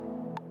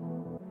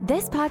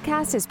This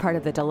podcast is part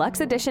of the Deluxe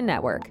Edition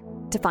Network.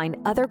 To find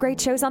other great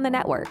shows on the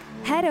network,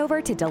 head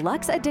over to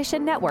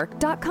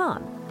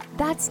deluxeeditionnetwork.com.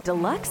 That's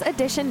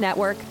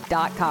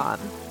deluxeeditionnetwork.com.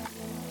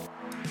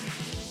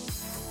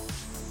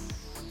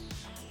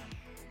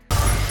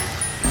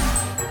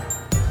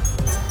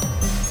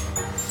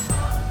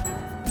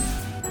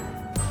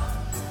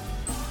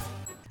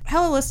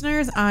 Hello,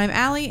 listeners. I'm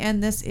Allie,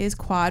 and this is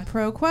Quad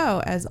Pro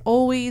Quo. As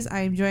always,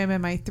 I am joined by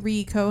my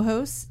three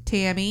co-hosts,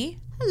 Tammy.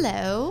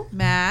 Hello.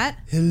 Matt.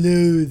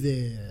 Hello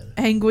there.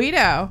 And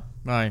Guido.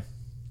 Hi.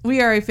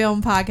 We are a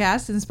film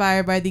podcast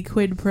inspired by the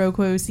quid pro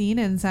quo scene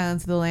in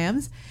Silence of the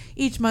Lambs.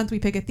 Each month we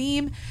pick a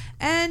theme,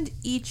 and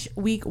each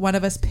week one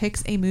of us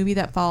picks a movie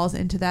that falls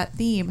into that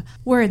theme.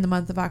 We're in the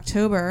month of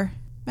October.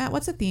 Matt,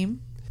 what's the theme?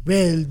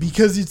 Well,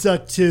 because it's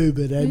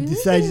October, I've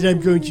decided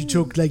I'm going to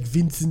talk like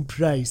Vincent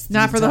Price.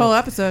 Not for the whole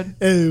episode.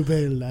 Oh,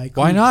 well,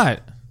 Why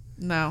not?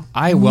 No.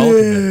 I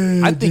welcome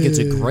it. I think it's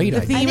a great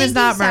The idea. theme is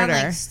not murder.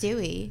 Like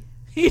Stewie.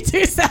 You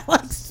do sound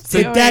like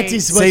Stewie. But that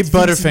is what Say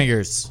Vincent,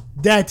 Butterfingers.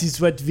 that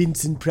is what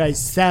Vincent Price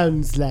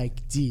sounds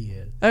like,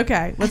 dear.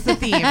 Okay, what's the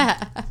theme?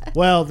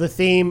 Well, the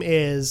theme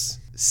is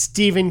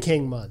Stephen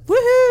King month.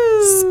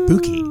 Woohoo!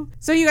 Spooky.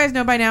 So you guys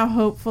know by now,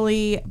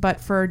 hopefully, but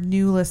for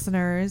new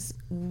listeners,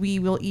 we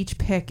will each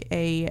pick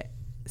a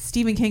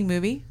Stephen King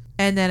movie.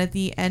 And then at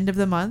the end of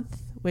the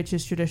month, which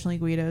is traditionally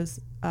Guido's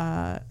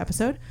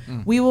episode,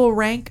 we will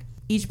rank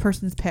each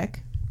person's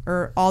pick,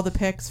 or all the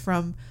picks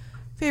from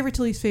favorite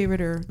to least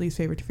favorite, or least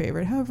favorite to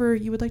favorite, however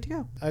you would like to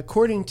go.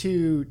 According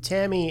to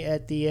Tammy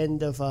at the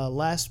end of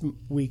last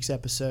week's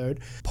episode,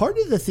 part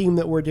of the theme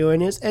that we're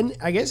doing is, and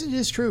I guess it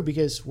is true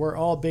because we're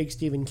all big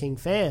Stephen King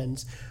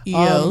fans.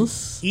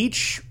 Yes.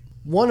 Each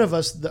one of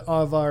us,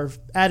 of our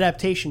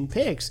adaptation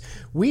picks,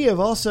 we have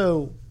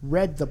also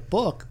read the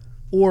book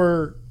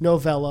or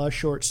novella,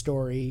 short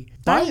story.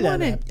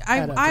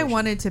 I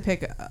wanted to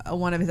pick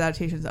one of his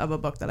adaptations of a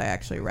book that I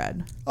actually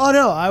read. Oh,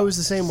 no, I was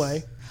the same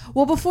way.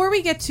 Well, before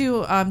we get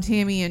to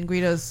Tammy and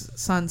Guido's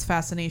son's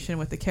fascination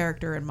with the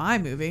character in my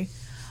movie,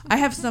 I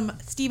have some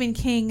Stephen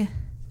King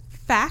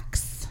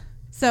facts.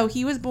 So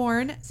he was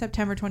born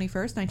September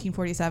 21st,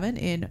 1947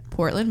 in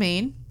Portland,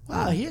 Maine.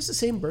 Wow, he has the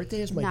same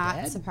birthday as my Not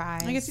dad?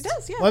 surprised. I guess he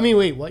does, yeah. Well, I mean,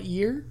 wait, what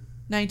year?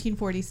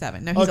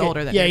 1947. No, he's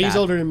older than Yeah, your he's dad.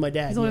 older than my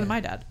dad. He's older than my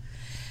dad.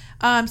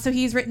 So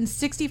he's written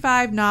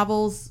 65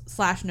 novels /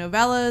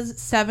 novellas,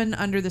 7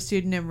 under the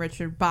pseudonym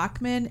Richard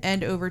Bachman,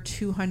 and over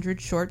 200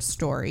 short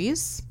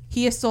stories.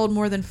 He has sold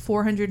more than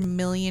 400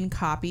 million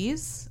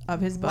copies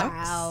of his books.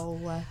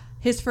 Wow.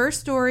 His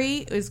first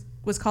story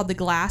was called The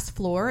Glass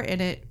Floor,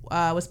 and it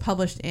was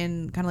published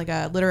in kind of like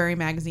a literary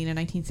magazine in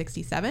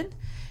 1967.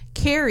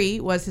 Carrie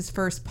was his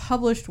first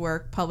published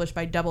work, published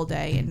by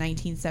Doubleday in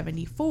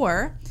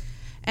 1974.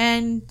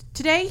 And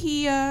today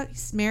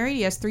he's married.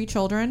 He has 3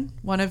 children,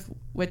 one of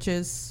which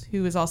is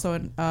who is also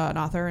an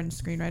author and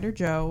screenwriter,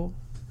 Joe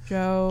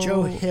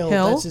Hill.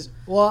 That's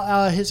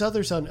his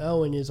other son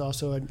Owen is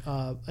also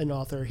an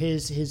author.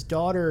 His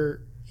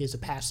daughter is a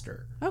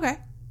pastor. Okay,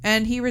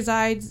 and he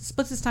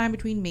splits his time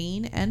between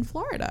Maine and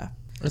Florida.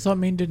 I thought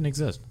Maine didn't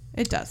exist.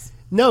 It does.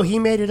 No, he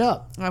made it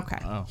up. Okay.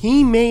 Oh.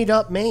 He made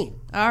up Maine.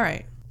 All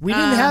right. We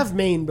didn't have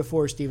Maine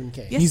before Stephen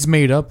King. Yes. He's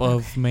made up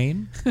of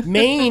Maine?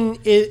 Maine,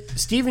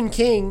 Stephen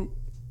King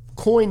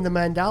coined the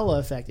Mandela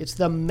effect. It's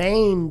the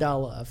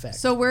Mandela effect.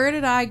 So where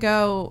did I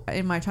go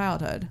in my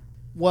childhood?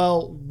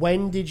 Well,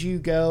 when did you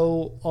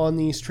go on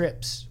these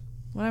trips?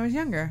 When I was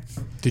younger.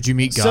 Did you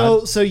meet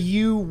God? So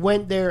you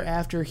went there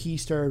after he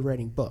started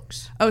writing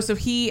books. Oh, so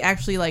he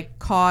actually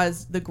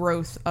caused the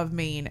growth of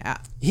Maine.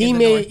 He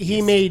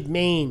made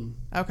Maine.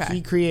 Okay.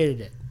 He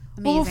created it.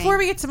 Well, Amazing. before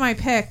we get to my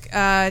pick,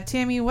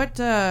 Tammy, what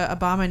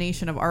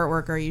abomination of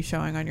artwork are you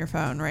showing on your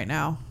phone right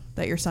now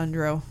that your son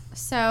drew?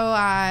 So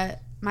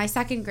my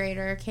second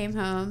grader came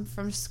home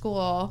from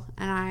school,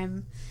 and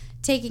I'm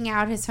taking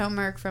out his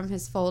homework from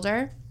his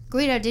folder.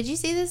 Guido, did you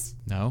see this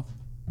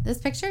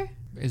picture?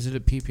 Is it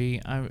a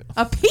PP?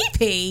 A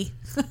pee-pee?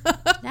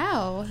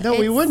 No. No,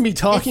 we wouldn't be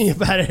talking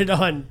about it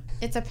on...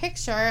 It's a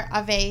picture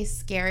of a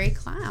scary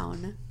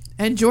clown.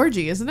 And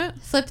Georgie, isn't it?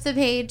 Flip the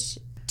page.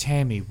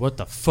 Tammy, what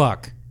the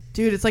fuck?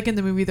 Dude, it's like in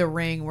the movie The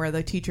Ring where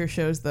the teacher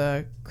shows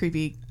the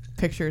creepy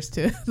pictures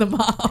to the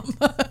mom.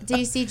 Do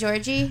you see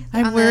Georgie?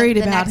 I'm worried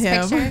about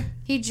next him. Picture?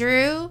 He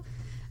drew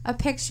a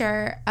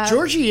picture of...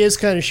 Georgie is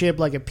kind of shaped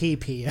like a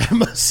pee-pee, I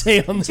must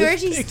say. On this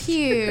Georgie's picture.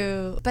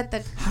 cute, but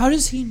the... How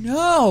does he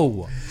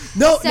know?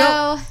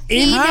 So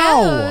he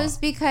How? knows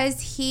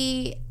because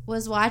he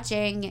was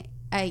watching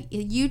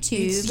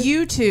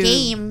YouTube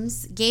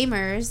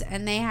gamers,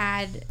 and they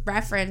had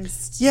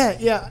referenced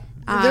Yeah.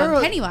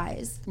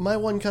 Pennywise. My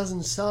one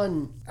cousin's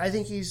son, I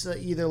think he's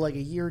either like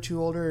a year or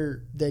 2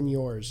 older than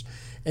yours.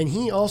 And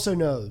he also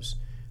knows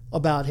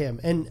about him.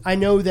 And I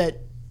know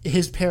that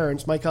his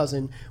parents, my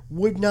cousin,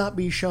 would not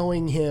be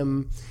showing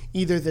him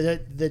either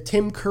the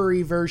Tim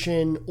Curry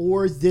version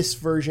or this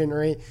version,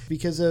 right?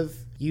 Because of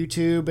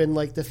YouTube and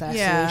the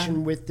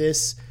fascination with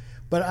this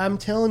But I'm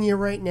telling you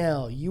right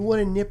now, you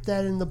want to nip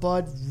that in the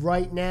bud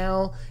right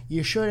now,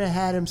 you should have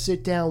had him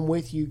sit down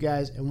with you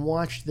guys and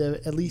watch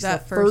at least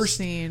that the first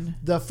scene.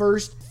 The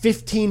first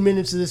 15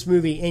 minutes of this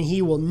movie, and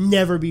he will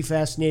never be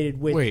fascinated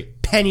with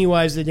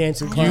Pennywise the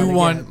Dancing Clown. You again.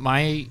 want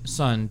my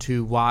son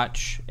to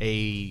watch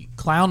a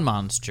clown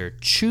monster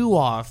chew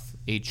off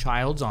a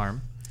child's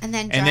arm. And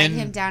then drag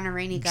him down a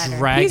rainy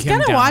gutter. He's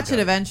going to watch it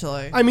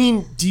eventually. I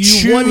mean, do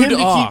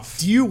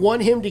you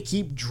want him to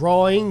keep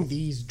drawing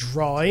these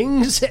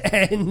drawings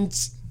and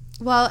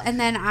Well, and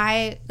then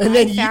I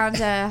found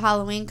a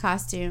Halloween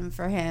costume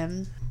for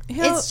him.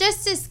 It's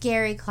just a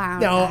scary clown.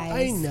 No,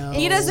 guys. I know.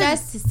 It's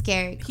just a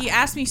scary clown. He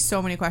asked me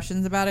so many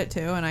questions about it too,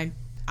 and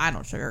I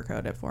don't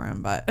sugarcoat it for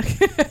him, but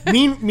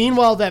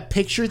meanwhile, that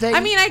picture thing. I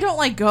mean, I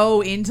don't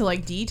go into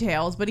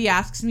details, but he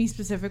asks me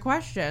specific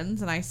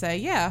questions, and I say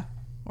yeah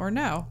or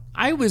no.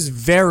 I was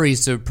very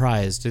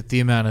surprised at the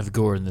amount of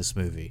gore in this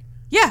movie.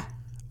 Yeah,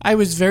 I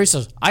was very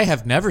surprised. I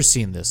have never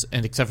seen this,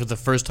 and except for the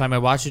first time I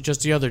watched it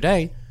just the other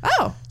day.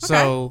 Oh, okay.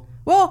 So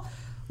well,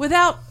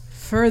 without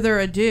further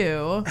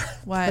ado,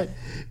 what?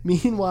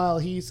 Meanwhile,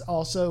 he's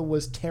also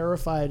was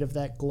terrified of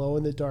that glow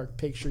in the dark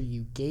picture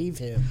you gave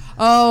him.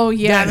 Oh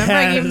yeah, remember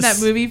I gave him that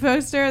movie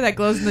poster that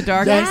glows in the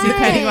dark and Yes. see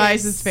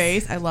Pennywise's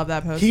face. I love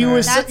that poster.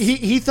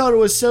 He thought it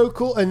was so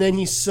cool, and then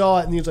he saw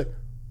it, and he was like,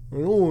 He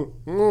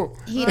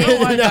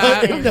didn't want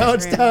that. now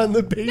it's down in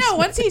the basement. No,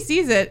 once he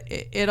sees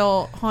it,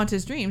 it'll haunt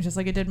his dreams, just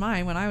like it did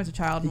mine when I was a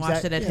child and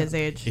watched it at his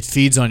age. it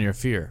feeds on your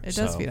fear. It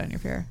does feed on your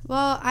fear.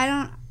 Well, I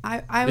don't.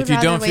 I would If you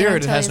rather don't wait fear it, it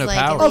until has he's no like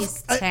power. At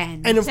least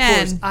 10. And of 10.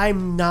 course,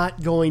 I'm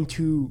not going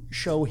to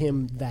show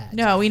him that.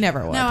 No, we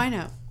never would. no, I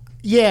know.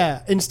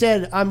 Yeah,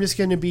 instead, I'm just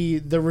going to be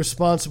the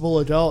responsible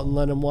adult and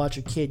let him watch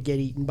a kid get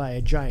eaten by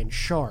a giant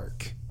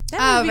shark.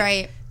 That movie,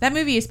 Right. That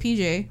movie is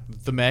PJ.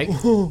 The Meg?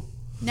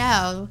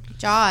 No,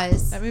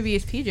 Jaws. That movie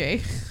is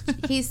PJ.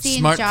 He's seen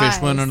Smart Jaws.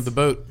 fish went under the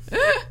boat.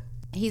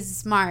 He's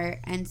smart,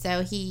 and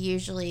so he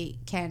usually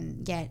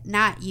can get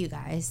not you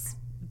guys,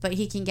 but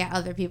he can get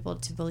other people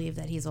to believe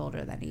that he's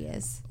older than he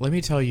is. Let me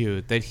tell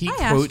you that he I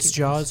asked quotes you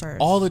Jaws first.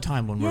 all the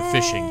time when we're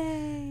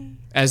fishing.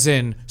 As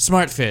in,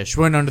 smart fish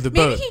went under the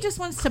Maybe boat. he just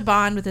wants to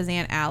bond with his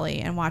Aunt Allie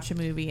and watch a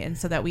movie, and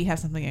so that we have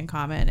something in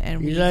common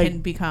and we like- can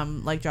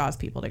become like Jaws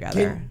people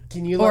together.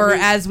 Can you or let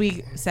me, as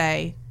we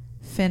say,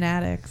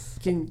 Fanatics.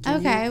 can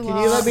Okay, you, well,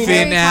 can you let me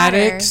Harry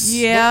Fanatics?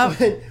 Yeah.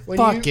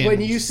 when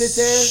you sit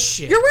there?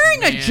 Shit, You're wearing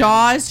a man.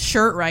 Jaws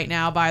shirt right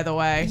now, by the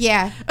way.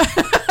 Yeah.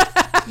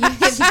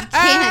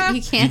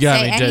 you can't You got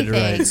say me dead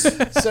anything.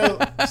 right. So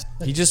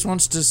He just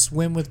wants to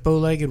swim with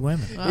bow-legged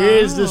women.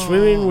 here's the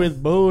swimming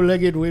with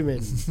bow-legged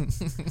women.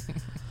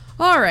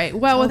 All right.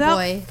 Well, Oh, without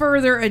boy.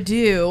 further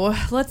ado,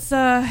 let's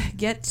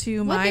get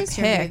to my is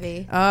your pick.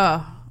 movie?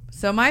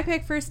 So my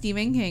pick for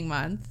Stephen King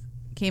month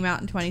came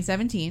out in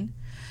 2017.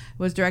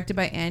 Was directed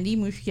by Andy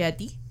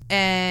Muschietti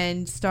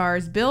and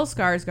stars Bill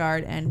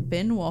Skarsgård and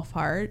Finn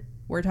Wolfhard.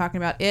 We're talking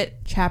about It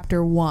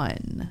Chapter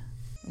 1.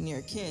 When you're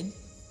a kid, you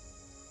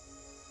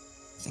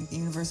think the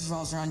universe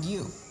revolves around you.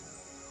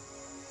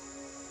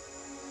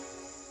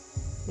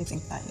 You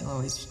think that you'll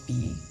always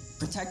be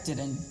protected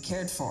and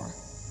cared for.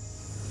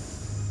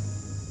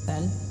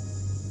 Then,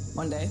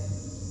 one day,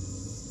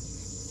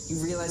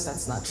 you realize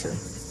that's not true.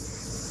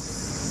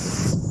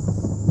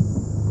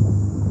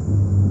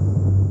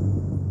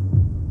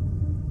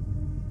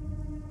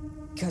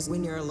 Because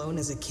when you're alone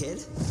as a kid,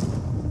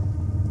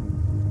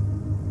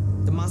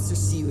 the monsters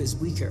see you as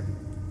weaker.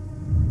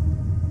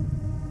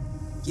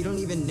 You don't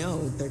even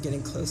know they're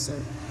getting closer.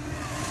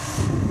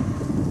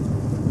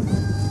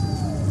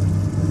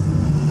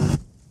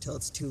 Till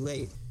it's too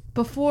late.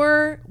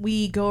 Before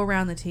we go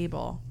around the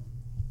table,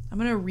 I'm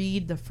going to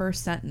read the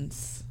first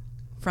sentence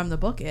from the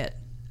book It,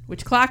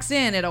 which clocks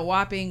in at a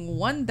whopping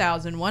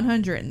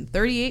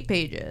 1,138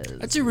 pages.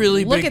 That's a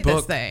really Look big at book.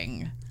 this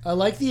thing. I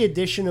like the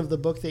edition of the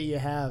book that you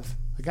have.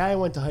 The guy I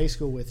went to high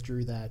school with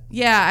drew that.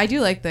 Yeah, I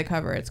do like the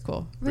cover. It's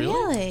cool.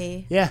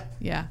 Really? Yeah.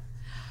 Yeah.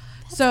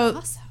 So,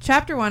 awesome.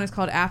 chapter 1 is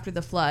called After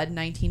the Flood,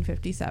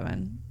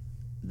 1957.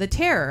 The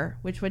terror,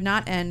 which would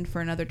not end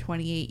for another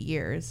 28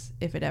 years,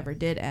 if it ever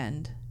did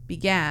end,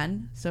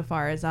 began, so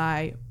far as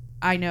I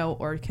know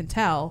or can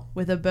tell,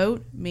 with a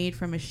boat made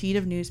from a sheet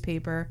of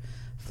newspaper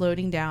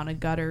floating down a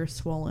gutter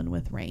swollen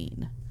with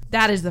rain.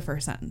 That is the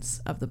first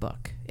sentence of the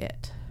book,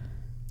 It.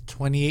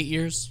 28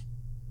 years?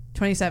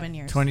 27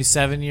 years.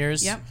 27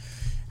 years? Yep.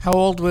 How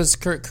old was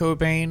Kurt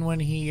Cobain when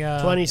he...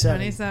 27.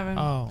 27.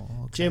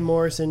 Oh, Jim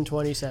Morrison,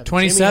 27.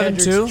 27 Jimi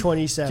Hendrix, too?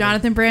 27.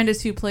 Jonathan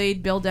Brandis, who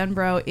played Bill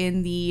Denbrough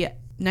in the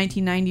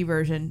 1990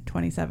 version,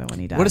 27 when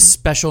he died. what a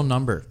special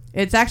number.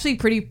 It's actually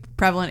pretty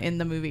prevalent in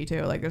the movie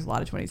too. Like there's a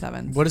lot of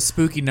 27s. What a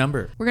spooky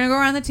number. We're gonna go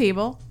around the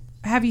table.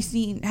 Had you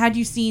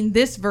seen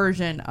this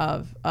version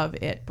of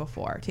It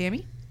before,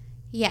 Tammy?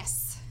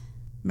 Yes.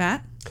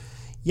 Matt?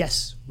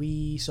 Yes,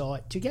 we saw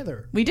it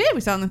together. We did.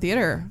 We saw it in the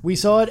theater. We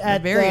saw it A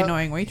at very the,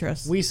 annoying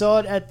waitress. We saw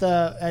it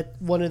at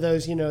one of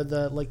those,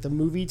 the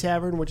movie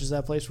tavern, which is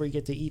that place where you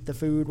get to eat the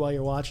food while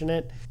you're watching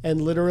it. And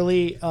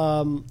literally,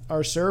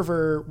 our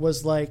server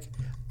was like,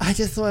 I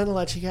just want to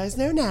let you guys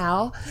know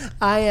now,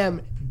 I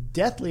am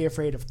deathly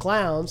afraid of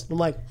clowns. I'm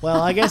like,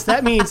 well, I guess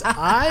that means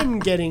I'm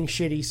getting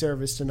shitty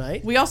service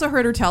tonight. We also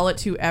heard her tell it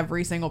to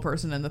every single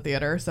person in the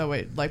theater. So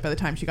by the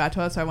time she got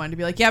to us, I wanted to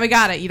be like, yeah, we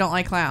got it. You don't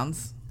like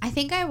clowns. I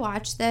think I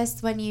watched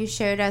this when you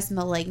showed us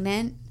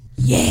Malignant.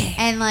 Yeah.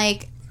 And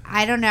like,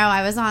 I don't know,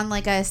 I was on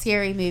like a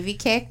scary movie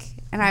kick.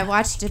 And I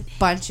watched a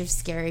bunch of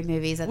scary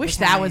movies at Wish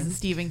the time. that was a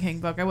Stephen King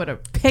book. I would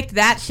have picked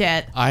that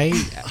shit. I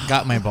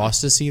got my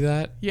boss to see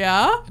that.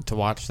 Yeah? To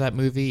watch that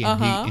movie.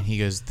 And he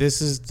goes,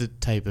 this is the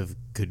type of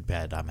good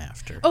bad I'm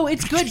after. Oh,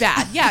 it's good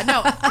bad. Yeah,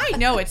 no, I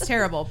know it's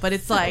terrible, but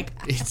it's like,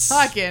 it's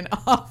fucking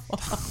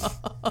awful.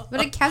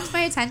 But it kept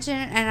my attention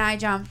and I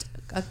jumped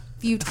a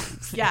few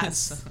times.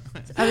 Yes.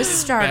 I was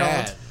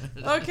startled.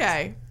 Bad.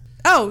 Okay.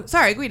 Oh,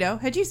 sorry, Guido.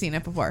 Had you seen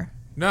it before?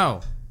 No.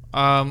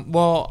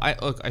 Well,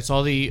 I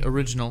saw the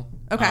original.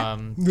 Okay.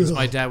 Because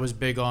my dad was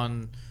big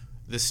on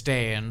The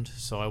Stand,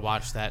 so I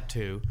watched that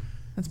too.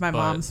 That's my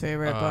mom's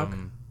favorite book.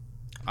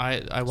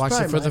 I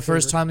watched it for the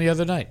first time the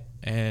other night,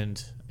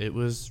 and it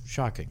was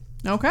shocking.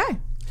 Okay.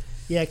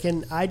 Yeah,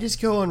 can I just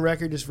go on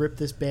record, just rip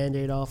this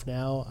Band-Aid off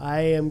now?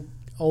 I am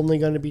only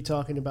going to be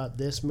talking about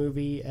this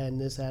movie and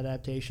this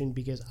adaptation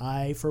because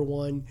I, for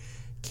one,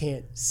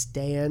 can't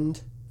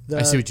stand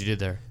I see what you did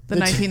there. The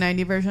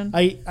 1990 version?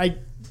 I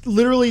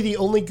literally, the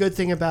only good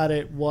thing about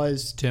it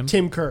was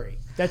Tim Curry.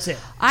 That's it.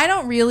 I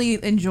don't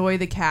really enjoy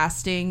the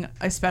casting,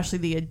 especially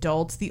the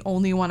adults. The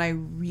only one I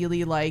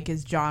really like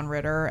is John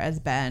Ritter as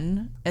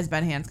Ben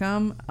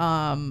Hanscom.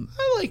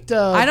 I liked.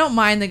 I don't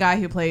mind the guy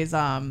who plays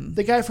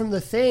the guy from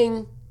The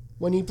Thing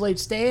when he played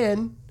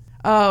Stan.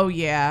 Oh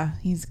yeah,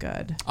 he's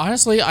good.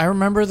 Honestly, I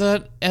remember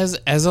that as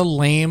a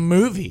lame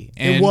movie.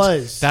 And it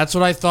was. That's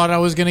what I thought I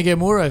was going to get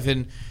more of,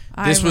 and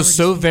this was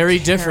so very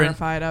different.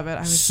 Terrified of it. I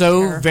was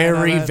so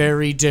very,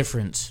 very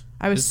different.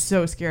 I was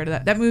so scared of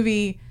that. That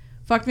movie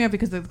fucked me up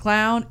because of the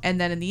clown, and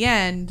then in the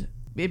end,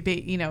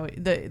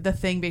 the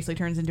thing basically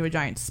turns into a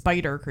giant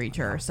spider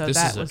creature. So this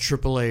that is a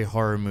AAA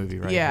horror movie,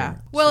 right? Yeah.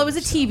 here. Well, it was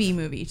a TV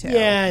movie too.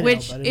 Yeah, I know,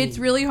 which but I it's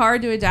mean, really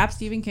hard to adapt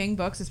Stephen King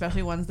books,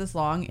 especially ones this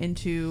long,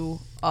 into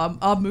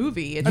a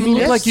movie. It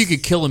looked like you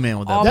could kill a man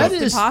with that. almost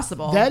book.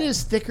 impossible. That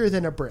is thicker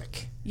than a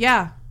brick.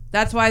 Yeah.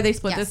 That's why they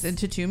split Yes. this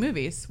into two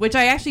movies, which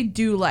I actually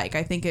do like.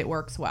 I think it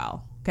works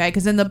well. Okay,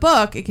 because in the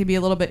book it can be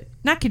a little bit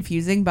not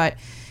confusing, but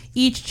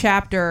each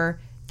chapter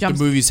jumps.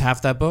 The movie's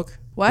half that book.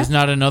 What? There's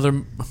not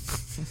another.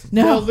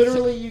 No,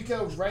 literally, you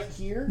go right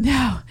here.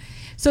 No.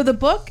 So the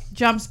book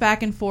jumps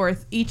back and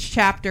forth. Each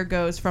chapter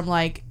goes from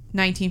like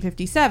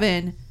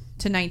 1957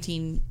 to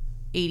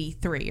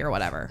 1983 or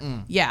whatever.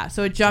 Yeah.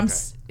 So it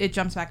jumps. Okay. It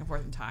jumps back and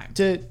forth in time.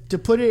 To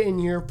put it in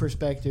your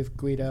perspective,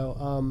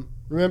 Guido.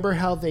 Remember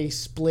how they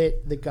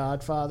split The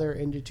Godfather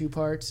into two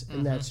parts,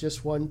 and that's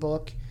just one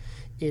book?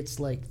 It's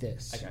like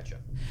this. I gotcha.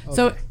 Okay.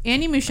 So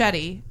Andy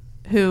Muschietti,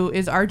 who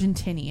is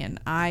Argentinian,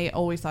 I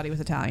always thought he was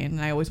Italian,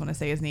 and I always want to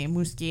say his name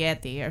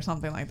Muschietti or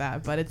something like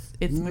that, but it's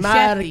Muschietti.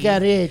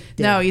 Margarita.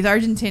 No, he's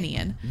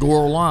Argentinian.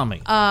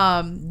 Gorlami.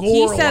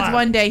 He says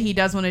one day he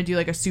does want to do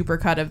like a super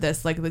cut of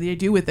this, like what they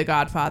do with The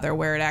Godfather,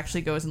 where it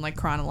actually goes in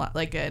like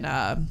like in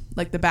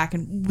like the back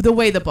and the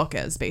way the book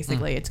is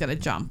basically, it's gonna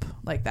jump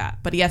like that,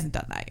 but he hasn't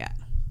done that yet.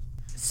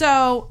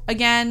 So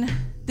again,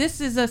 this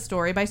is a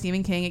story by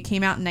Stephen King. It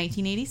came out in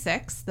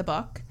 1986. The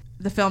book.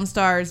 The film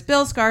stars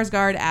Bill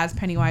Skarsgård as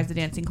Pennywise the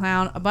Dancing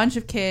Clown. A bunch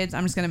of kids.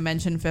 I'm just going to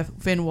mention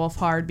Finn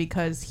Wolfhard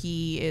because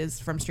he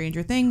is from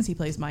Stranger Things. He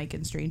plays Mike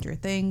in Stranger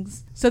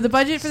Things. So the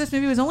budget for this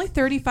movie was only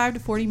 35 to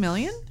 40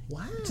 million.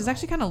 Wow. Which is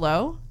actually kind of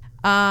low.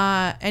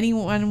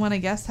 Anyone want to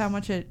guess how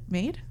much it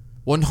made?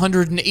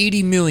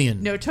 180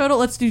 million. No, total.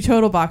 Let's do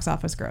total box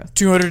office growth.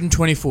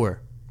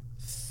 224.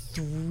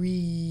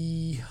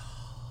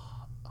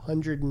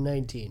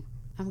 319.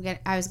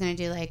 I was gonna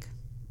do like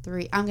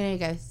I'm gonna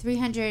go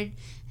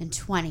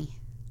 320.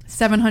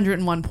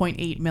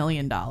 $701.8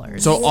 million.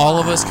 So all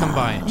of us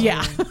combined.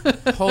 Yeah.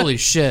 Holy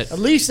shit. At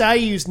least I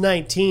used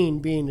 19,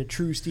 being a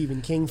true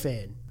Stephen King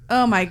fan.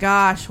 Oh my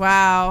gosh!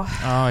 Wow.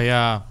 Oh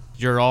yeah,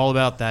 you're all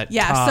about that.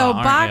 Yeah. So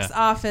box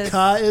office.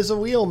 Ka is a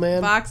wheel,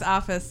 man. Box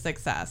office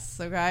success.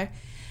 Okay.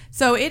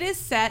 So it is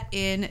set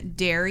in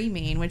Derry,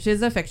 Maine, which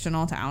is a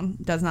fictional town.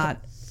 Does not.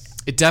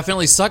 It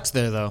definitely sucks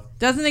there, though.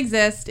 Doesn't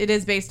exist. It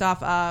is based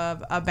off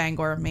of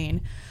Bangor, Maine.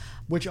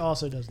 Which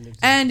also doesn't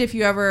exist. And if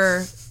you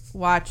ever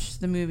watch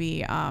the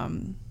movie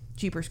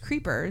Jeepers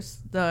Creepers,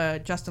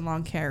 the Justin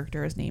Long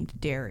character is named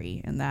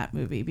Derry in that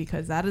movie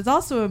because that is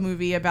also a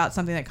movie about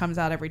something that comes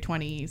out every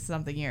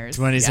 20-something years.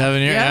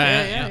 27 years?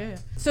 Yeah.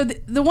 So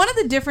the one of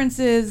the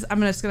differences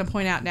I'm just going to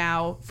point out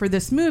now for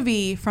this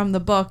movie from the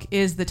book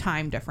is the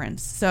time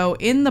difference. So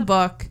in the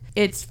book,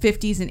 it's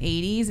 50s and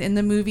 80s. In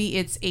the movie,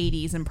 it's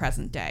 80s and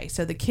present day.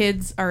 So the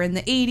kids are in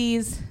the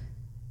 80s.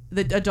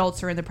 The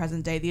adults are in the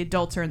present day. The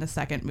adults are in the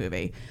second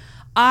movie.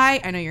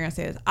 I know you're going to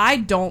say this. I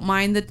don't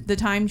mind the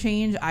time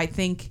change. I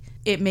think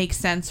it makes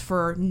sense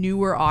for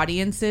newer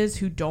audiences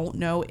who don't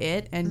know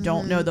it and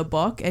don't know the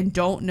book and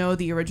don't know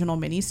the original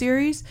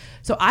miniseries.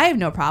 So I have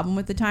no problem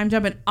with the time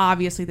jump. And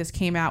obviously this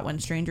came out when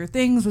Stranger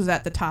Things was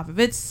at the top of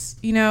its,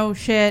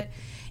 shit.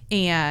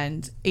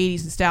 And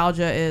 80s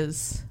nostalgia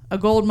is a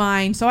gold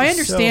mine. So I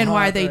understand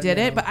why they did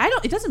it, but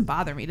it doesn't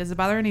bother me. Does it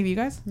bother any of you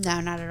guys? No,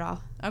 not at all.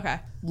 Okay.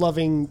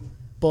 Loving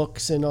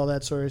books and all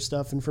that sort of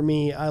stuff. And for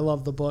me, I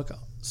love the book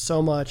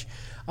so much.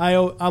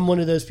 I'm one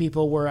of those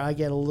people where I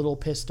get a little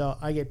pissed off.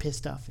 I get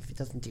pissed off if it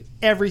doesn't do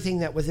everything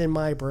that was in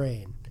my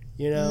brain,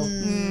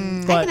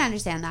 I can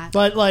understand that.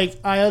 But like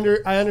I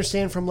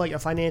understand from like a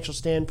financial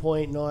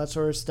standpoint and all that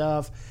sort of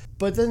stuff.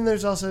 But then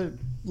there's also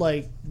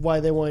like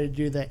why they wanted to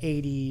do the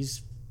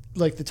 80s,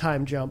 like the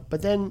time jump.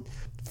 But then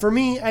for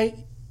me,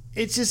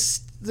 it's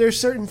just there's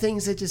certain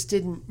things that just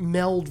didn't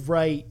meld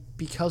right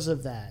because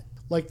of that.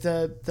 Like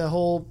the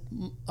whole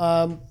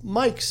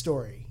Mike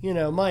story.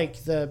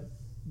 Mike, the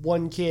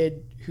one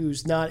kid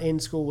who's not in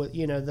school with,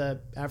 the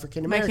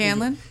African American. Mike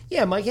Hanlon?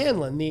 Yeah, Mike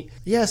Hanlon.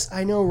 Yes,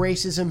 I know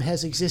racism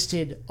has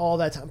existed all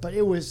that time, but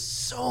it was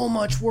so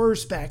much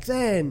worse back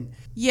then.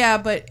 Yeah,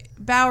 but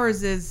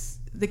Bowers is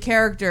the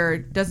character.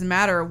 Doesn't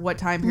matter what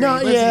time period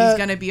he lives in, he's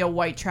going to be a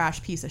white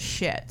trash piece of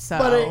shit. So,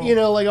 but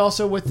like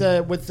also with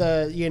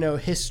the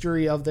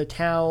history of the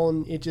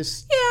town, it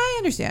just I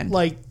understand.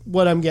 Like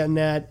what I'm getting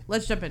at.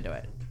 Let's jump into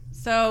it.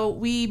 So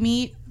we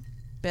meet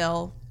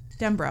Bill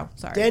Denbrough.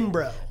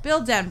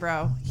 Bill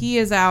Denbrough. He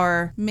is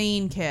our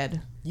main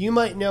kid. You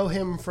might know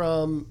him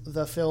from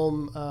the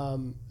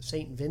film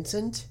St.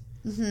 Vincent.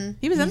 Mm-hmm.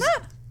 He was in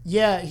that?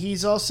 Yeah,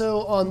 he's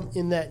also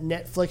in that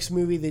Netflix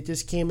movie that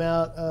just came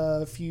out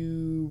a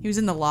few... He was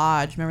in The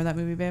Lodge. Remember that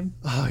movie, babe?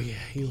 Oh, yeah.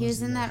 He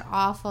was in that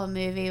awful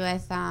movie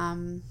with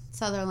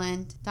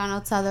Sutherland.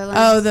 Donald Sutherland.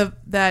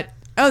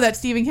 Oh, that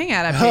Stephen King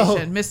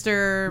adaptation.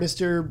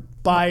 Mr.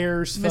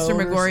 Byers' phone. Mr.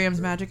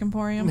 Megorium's Magic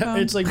Emporium phone?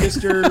 It's like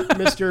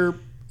Mr.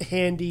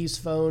 Handy's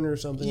phone or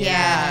something.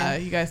 Yeah,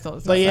 you guys told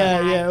us. But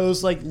yeah, it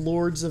was like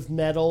Lords of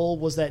Metal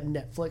was that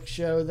Netflix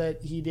show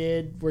that he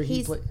did where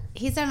he's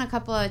done a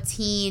couple of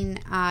teen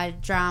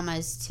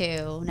dramas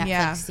too,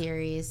 Netflix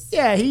series.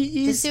 Yeah,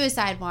 he's the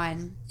Suicide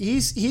one.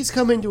 He's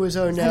come into his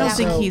own now. I don't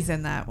think he's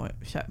in that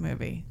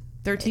movie.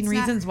 13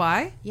 Reasons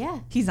Why? Yeah,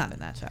 he's not in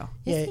that show.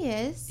 Yes, he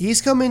is.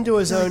 He's come into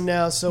his own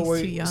now, so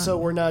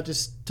we're not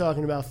just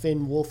talking about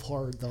Finn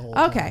Wolfhard the whole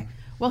time. Okay,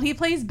 well he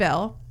plays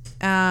Bill.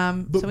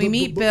 So we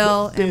meet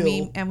Bill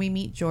and we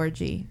meet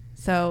Georgie.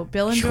 So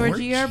Bill and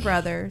Georgie are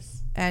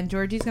brothers, and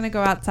Georgie's going to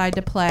go outside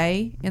to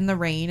play in the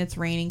rain. It's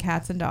raining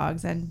cats and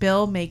dogs, and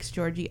Bill makes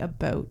Georgie a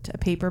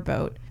paper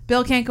boat.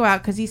 Bill can't go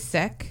out because he's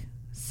sick,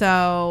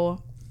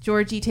 so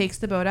Georgie takes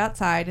the boat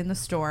outside in the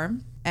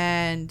storm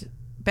and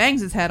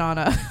bangs his head on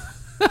a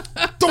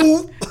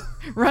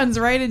runs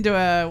right into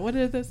what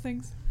are those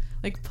things?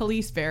 Like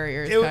police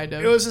barriers, kind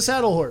of. It was a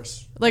saddle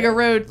horse, like a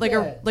road, like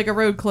a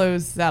road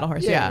closed saddle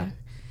horse. Yeah.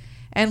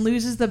 And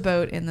loses the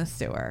boat in the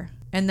sewer.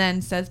 And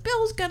then says,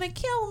 Bill's gonna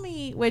kill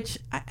me. Which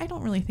I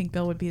don't really think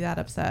Bill would be that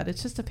upset.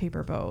 It's just a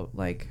paper boat.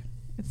 Like,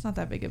 it's not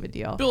that big of a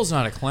deal. Bill's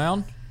not a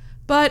clown.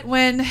 But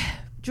when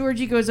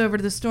Georgie goes over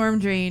to the storm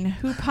drain,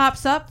 who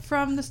pops up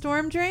from the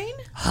storm drain?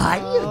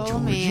 Hiya,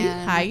 Georgie.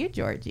 Man. Hiya,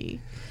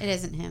 Georgie. It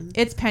isn't him.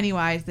 It's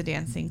Pennywise, the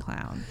dancing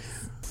clown.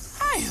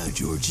 Hiya,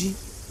 Georgie.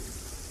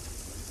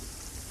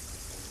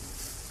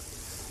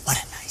 What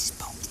a nice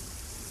boat.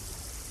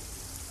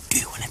 Do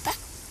you want it back?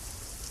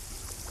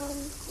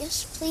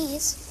 Yes,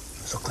 please.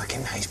 You look like a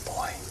nice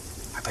boy.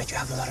 I bet you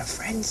have a lot of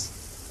friends.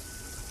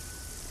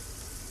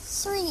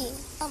 3.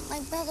 My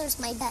brother's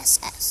my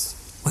bestest.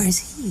 Where's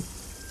he?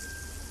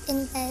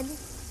 In bed,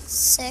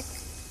 sick.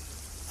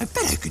 I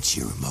bet I could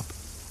cheer him up.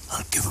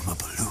 I'll give him a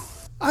balloon.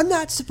 I'm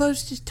not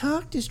supposed to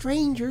talk to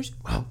strangers.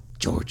 Well,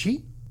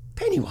 Georgie,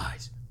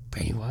 Pennywise.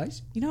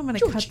 You know I'm going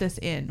to cut this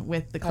in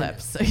with the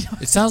clips. So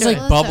it sounds like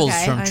Bubbles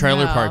from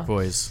Trailer Park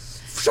Boys.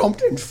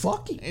 Something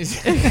fucking.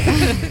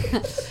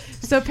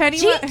 So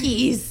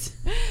Pennywise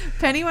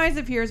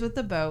appears with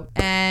the boat,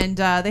 and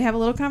they have a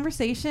little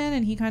conversation,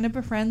 and he kind of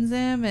befriends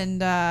him.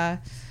 And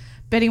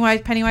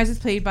Pennywise is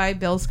played by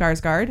Bill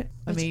Skarsgård,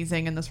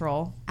 amazing in this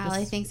role.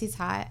 Allie thinks he's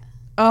hot.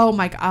 Oh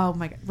my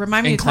god!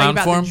 Remind me to tell you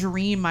about form? the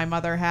dream my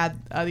mother had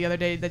the other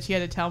day that she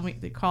had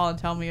to call and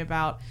tell me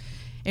about.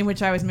 In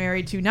which I was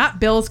married to not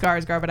Bill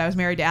Skarsgård, but I was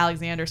married to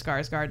Alexander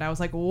Skarsgård, and I was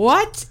like,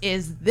 "What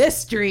is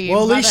this dream?"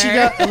 Well, at least she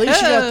got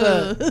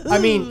the. I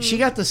mean, she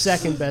got the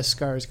second best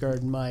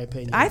Skarsgård in my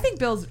opinion. I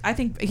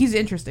think he's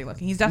interesting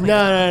looking. He's definitely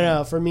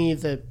no. For me,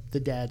 the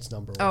dad's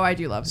number 1. Oh, I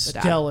do love the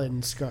dad.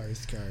 Stellan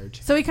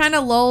Skarsgård. So he kind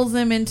of lulls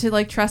him into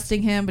like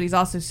trusting him, but he's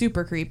also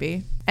super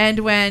creepy. And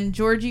when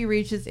Georgie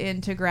reaches in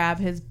to grab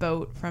his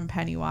boat from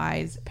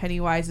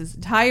Pennywise's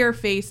entire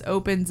face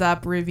opens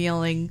up,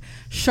 revealing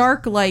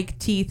shark-like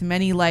teeth,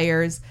 many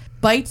layers,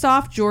 bites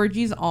off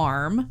Georgie's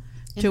arm.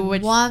 To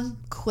which one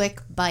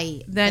quick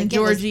bite. Then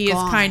Georgie is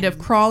kind of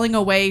crawling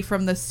away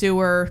from the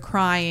sewer,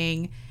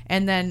 crying,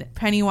 And then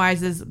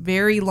Pennywise's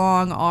very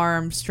long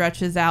arm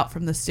stretches out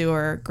from the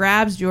sewer,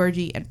 grabs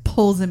Georgie, and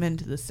pulls him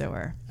into the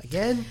sewer.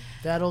 Again,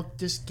 that'll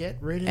just get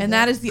rid of And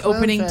that is the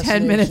opening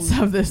 10 minutes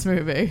of this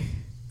movie.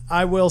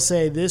 I will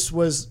say this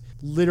was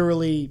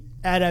literally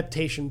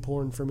adaptation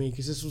porn for me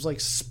because this was like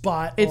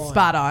spot on. It's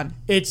spot on.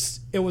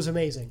 It was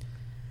amazing.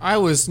 I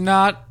was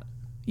not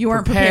You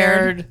weren't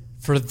prepared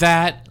for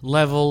that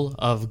level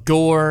of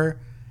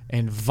gore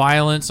and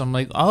violence. I'm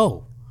like,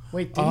 oh.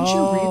 Wait, didn't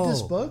you read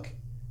this book?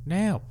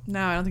 No.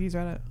 No, I don't think he's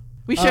read it.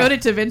 We showed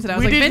it to Vincent. I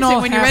was we like, didn't Vincent,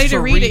 all when you're have ready to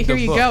to read it, read here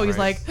the you book, go. He's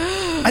right?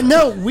 like,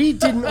 No, we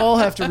didn't all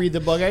have to read the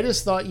book. I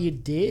just thought you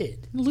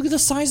did. Look at the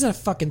size of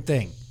that fucking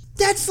thing.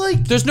 That's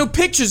like There's no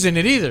pictures in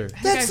it either.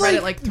 that's I read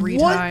it like 3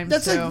 times,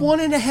 That's too. like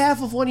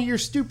 1.5 of one of your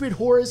stupid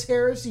Horace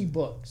Heresy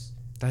books.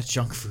 That's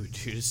junk food,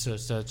 dude. It's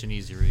such an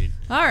easy read.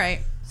 all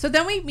right. So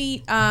then we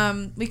meet,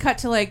 we cut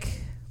to like,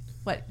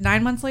 what,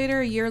 9 months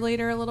later, a year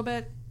later, a little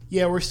bit?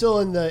 Yeah, we're still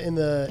in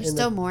the They're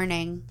still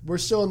mourning. we're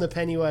still in the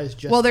Pennywise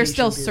gestation Well, there's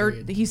still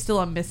period. he's still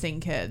a missing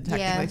kid technically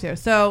Yeah. too.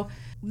 So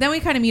then we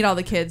kind of meet all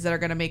the kids that are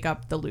going to make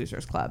up the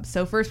Losers Club.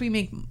 So first we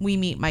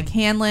meet Mike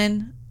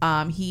Hanlon.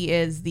 He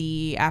is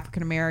the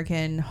African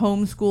American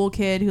homeschool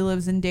kid who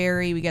lives in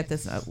Derry. We get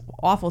this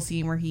awful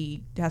scene where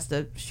he has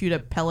to shoot a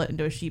pellet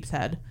into a sheep's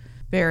head.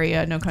 Very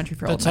No Country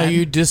for Old Men. That's how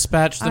you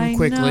dispatch them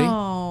quickly I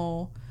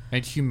know.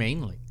 and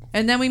humanely.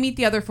 And then we meet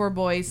the other 4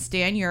 boys,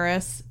 Stan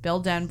Uris, Bill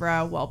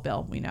Denbrough, well,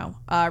 Bill, we know,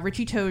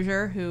 Richie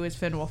Tozier, who is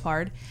Finn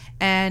Wolfhard,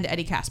 and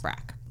Eddie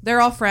Kasprak. They're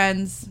all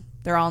friends.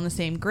 They're all in the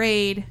same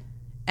grade.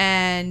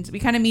 And we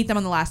kind of meet them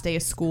on the last day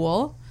of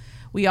school.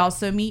 We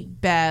also meet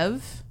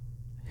Bevy,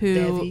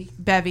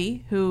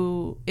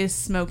 who is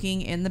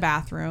smoking in the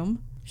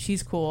bathroom.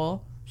 She's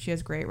cool. She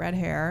has great red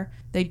hair.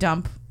 They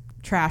dump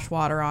trash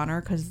water on her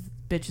because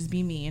bitches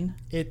be mean.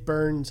 It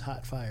burns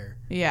hot fire.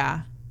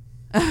 Yeah.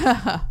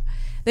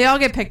 They all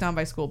get picked on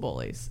by school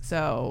bullies.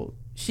 So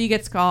she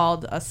gets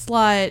called a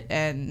slut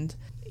and,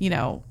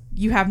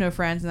 you have no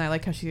friends. And I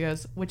like how she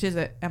goes, which is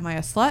it? Am I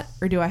a slut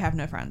or do I have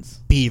no friends?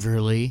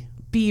 Beaverly.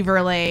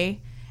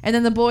 And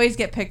then the boys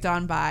get picked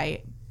on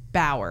by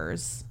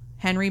Bowers,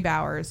 Henry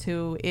Bowers,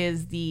 who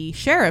is the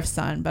sheriff's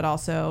son, but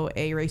also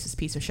a racist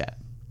piece of shit.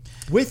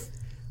 With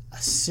a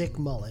sick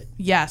mullet.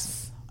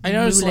 Yes. I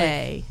noticed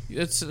Mullet.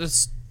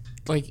 it's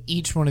like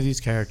each one of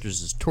these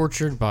characters is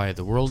tortured by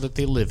the world that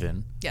they live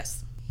in.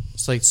 Yes.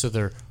 It's like so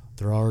they're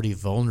already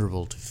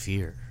vulnerable to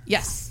fear.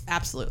 Yes,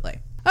 absolutely.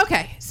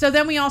 Okay, so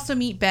then we also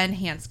meet Ben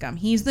Hanscom.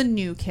 He's the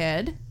new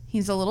kid.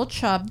 He's a little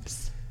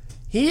chubs.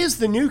 He is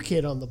the new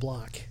kid on the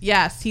block.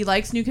 Yes, he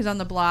likes new kids on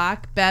the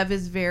block. Bev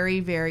is very,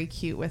 very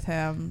cute with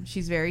him.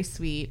 She's very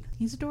sweet.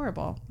 He's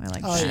adorable. I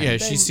like that. Yeah,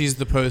 she sees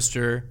the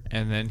poster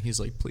and then he's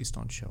like, "Please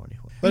don't show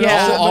anyone." But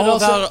Yeah.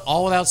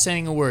 all without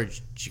saying a word.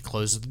 She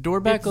closes the door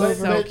back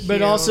over.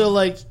 But also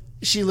like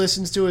she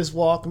listens to his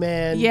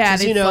Walkman. Yeah,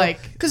 because and it's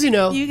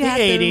like, you got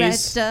the '80s red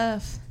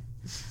stuff,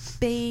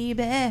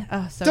 baby.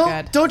 Oh, so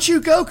good. Don't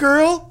you go,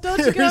 girl. Don't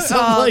you go? Or something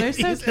Oh, like they're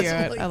so these, cute.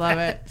 something like I love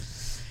that. it.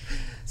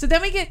 So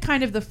then we get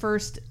kind of the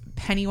first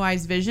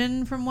Pennywise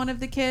vision from one of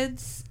the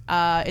kids.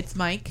 It's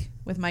Mike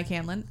with Mike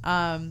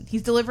Hanlon.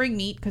 He's delivering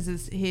meat because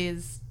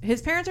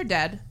his parents are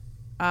dead.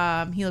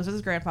 He lives with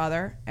his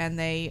grandfather, and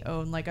they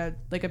own like a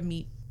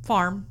meat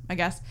farm, I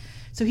guess.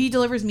 So he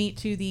delivers meat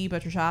to the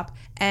butcher shop,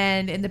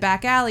 and in the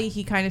back alley,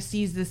 he kind of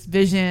sees this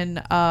vision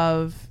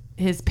of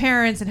his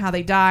parents and how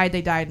they died.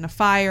 They died in a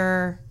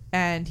fire,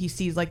 and he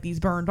sees like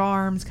these burned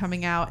arms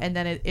coming out, and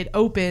then it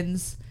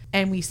opens,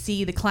 and we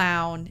see the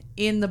clown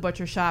in the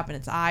butcher shop, and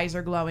its eyes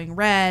are glowing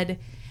red.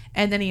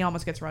 And then he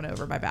almost gets run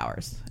over by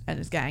Bowers and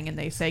his gang, and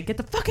they say, "Get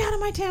the fuck out of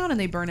my town!" and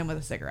they burn him with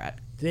a cigarette.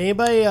 Did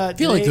anybody? I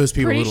feel like those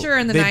people. Pretty sure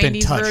in the they've been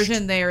 90s touched.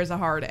 version, there is a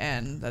hard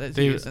N that is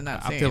used in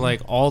that scene. I feel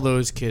like all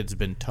those kids have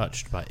been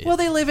touched by it. Well,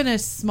 they live in a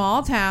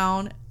small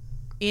town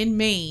in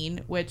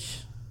Maine,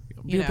 which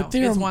but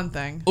they're is one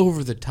thing.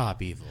 over the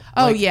top evil.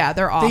 Oh Like, yeah,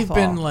 they're awful. They've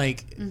been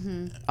like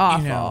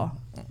awful.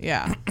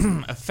 Yeah.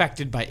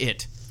 affected by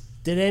it.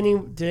 Did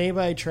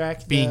anybody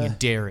track Being in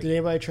Derry. Did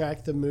anybody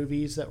track the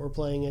movies that were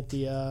playing at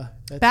the?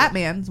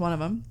 Batman's one of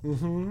them,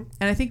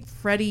 and I think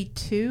Freddy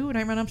 2,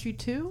 Nightmare on Elm Street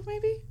 2,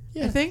 maybe.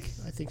 Yeah, I think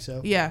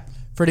so. Yeah.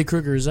 Freddy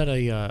Krueger, is that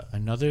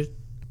another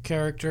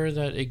character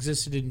that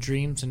existed in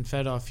dreams and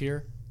fed off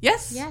fear?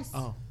 Yes. Yes.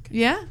 Oh, okay.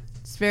 Yeah.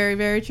 It's very,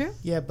 very true.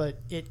 Yeah, but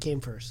it came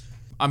first.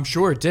 I'm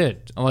sure it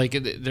did. Like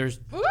there's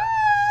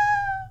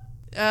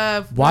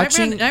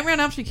Watching Nightmare on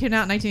Elm Street came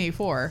out in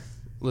 1984.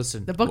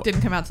 listen. The book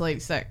didn't come out till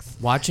 86.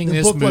 Watching The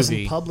this book movie.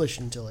 wasn't published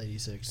until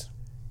 '86.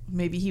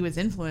 Maybe he was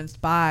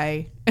influenced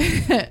by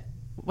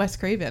Wes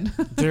Craven.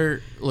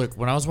 Look,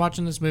 when I was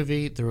watching this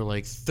movie, there were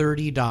like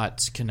 30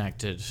 dots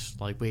connected.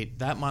 Like, wait,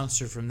 that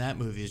monster from that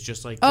movie is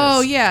just like this.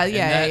 Oh, yeah, And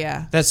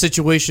yeah. That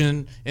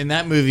situation in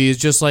that movie is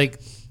just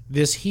like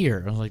this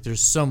here. I was like,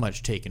 there's so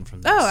much taken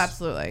from this. Oh,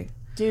 absolutely.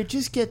 Dude,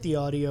 just get the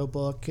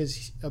audiobook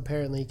because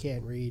apparently he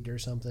can't read or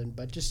something.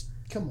 But just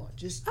come on,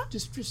 just All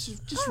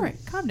read. right,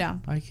 calm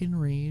down. I can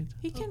read.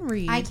 He can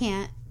read. I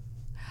can't.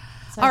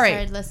 So All I right.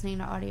 started listening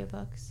to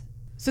audiobooks.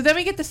 So then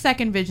we get the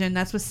second vision.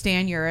 That's with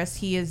Stan Uris.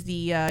 He is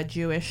the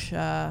Jewish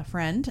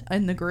friend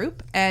in the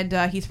group, and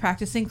he's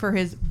practicing for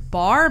his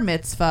bar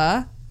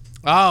mitzvah.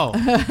 Oh.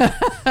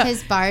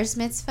 His bars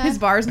mitzvah? His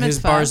bars mitzvah. His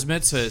bars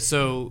mitzvah.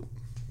 So,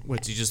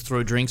 what, do you just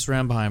throw drinks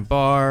around behind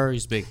bar?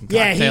 He's making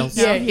cocktails?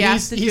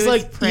 He's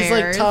like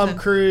Tom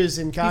Cruise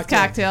in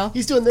Cocktail.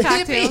 He's doing the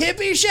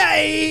hippie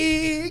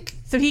shake.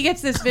 So he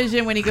gets this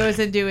vision when he goes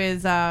into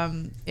his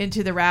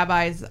into the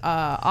rabbi's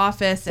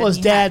office. And his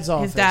dad's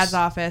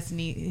office, and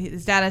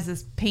his dad has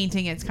this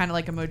painting. It's kind of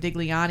like a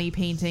Modigliani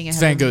painting. It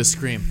Van Gogh's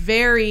Scream.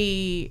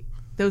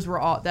 Those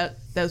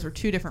were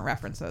two different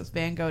references.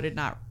 Van Gogh did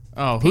not.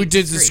 Oh, who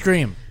did the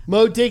Scream?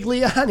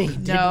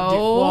 Modigliani.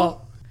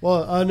 No.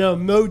 No.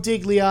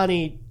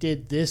 Modigliani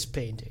did this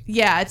painting.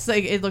 Yeah,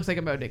 it looks like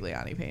a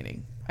Modigliani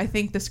painting. I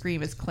think the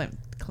Scream is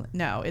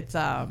no, it's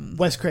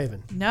Wes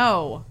Craven.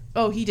 No.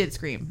 Oh, he did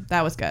Scream.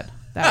 That was good.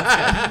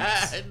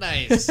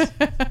 Nice. So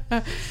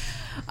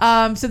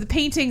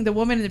the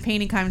woman in the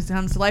painting comes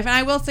to life. And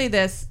I will say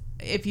this,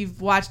 if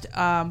you've watched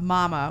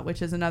Mama,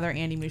 which is another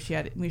Andy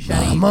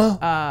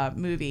Muschietti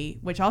movie,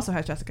 which also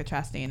has Jessica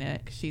Chastain in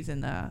it, because she's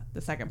in the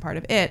second part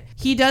of it,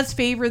 he does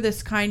favor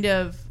this kind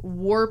of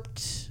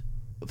warped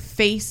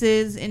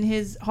faces in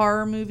his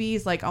horror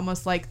movies, like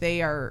almost like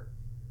they are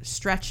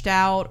stretched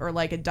out, or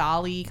like a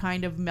dolly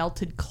kind of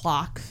melted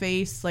clock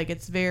face. Like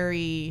it's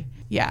very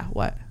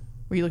what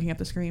were you looking up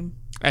the Scream?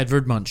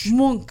 Edvard Munch.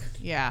 Edvard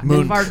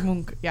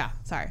Munch.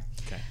 Sorry.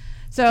 Okay.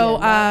 So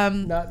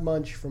not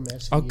Munch from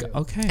SVU.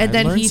 Okay. And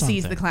then he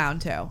sees the clown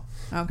too.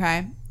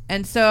 Okay.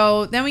 And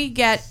so then we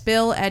get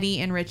Bill, Eddie,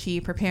 and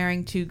Richie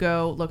preparing to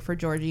go look for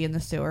Georgie in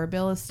the sewer.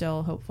 Bill is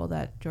still hopeful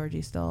that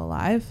Georgie's still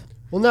alive.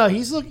 Well, no,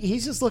 he's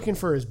just looking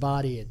for his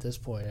body at this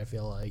point, I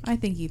feel like. I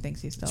think he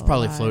thinks he's still alive. It's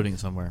probably floating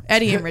somewhere.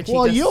 Eddie and Richie.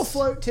 Well, you'll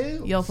float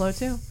too. You'll float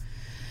too.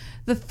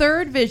 The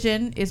third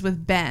vision is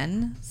with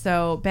Ben.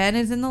 So Ben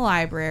is in the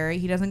library.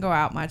 He doesn't go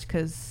out much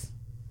because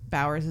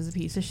Bowers is a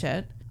piece of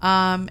shit.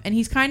 And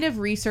he's kind of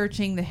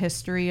researching the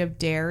history of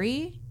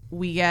dairy.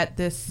 We get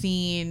this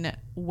scene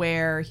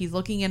where he's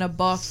looking in a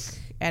book,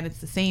 and it's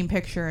the same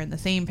picture and the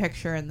same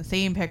picture and the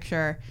same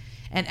picture.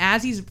 And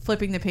as he's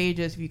flipping the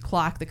pages, if you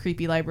clock the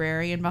creepy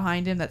librarian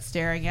behind him that's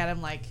staring at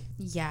him like...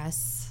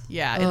 Yes.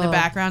 Yeah, in the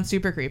background,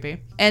 super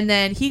creepy. And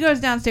then he goes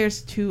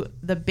downstairs to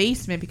the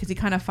basement because he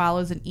kind of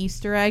follows an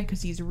Easter egg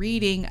because he's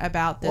reading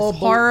about this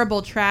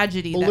horrible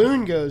tragedy.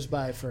 Balloon goes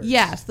by first.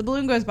 Yes, the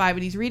balloon goes by,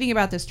 but he's reading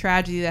about this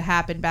tragedy that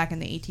happened back in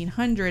the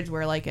 1800s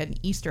where like an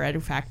Easter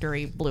egg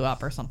factory blew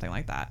up or something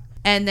like that.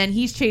 And then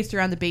he's chased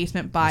around the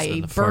basement by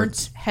a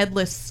burnt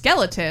headless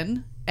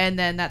skeleton. And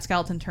then that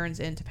skeleton turns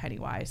into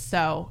Pennywise.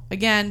 So,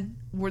 again,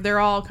 they're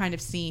all kind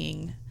of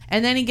seeing.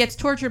 And then he gets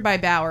tortured by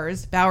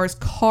Bowers. Bowers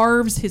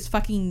carves his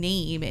fucking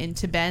name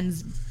into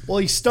Ben's... Well,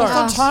 he starts.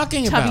 What I'm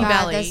talking about.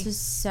 Belly. This was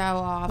so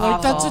awful.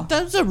 Like,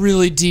 that's a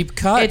really deep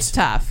cut. It's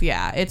tough.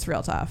 Yeah, it's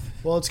real tough.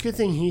 Well, it's a good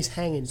thing he's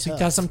hanging tough.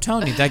 Because I'm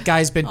telling you, that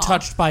guy's been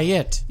touched by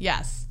it.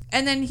 Yes.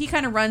 And then he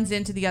kind of runs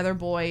into the other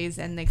boys,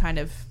 and they kind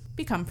of...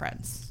 become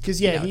friends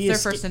because it's their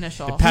first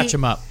initial. They patch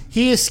him up.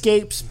 He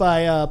escapes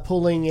by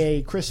pulling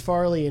a Chris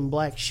Farley in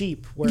Black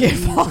Sheep, where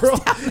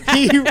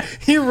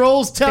he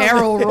rolls down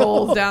barrel the hill.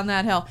 rolls down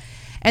that hill.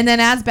 And then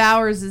as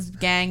Bowers'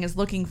 gang is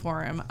looking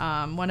for him,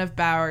 one of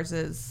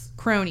Bowers'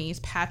 cronies,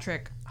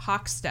 Patrick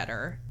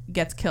Hochstetter,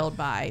 gets killed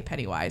by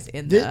Pennywise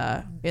in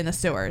the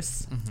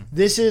sewers. Mm-hmm.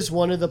 This is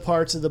one of the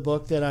parts of the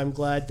book that I'm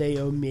glad they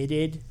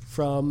omitted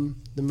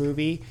from the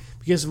movie,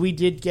 because we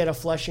did get a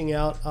fleshing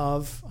out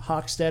of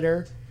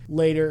Hochstetter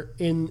later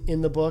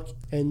in the book,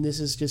 and this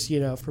is just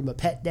from a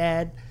pet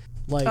dad.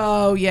 Like,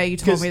 oh yeah, you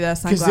told me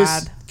this. I'm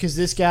glad because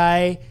this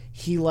guy,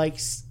 he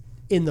likes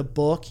in the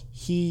book,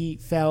 he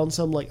found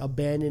some like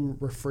abandoned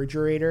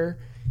refrigerator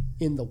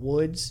in the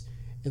woods,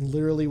 and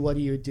literally what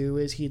he would do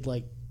is he'd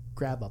like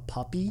grab a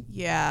puppy,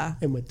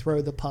 and would throw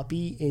the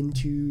puppy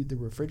into the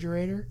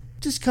refrigerator.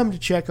 Just come to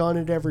check on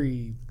it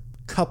every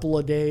couple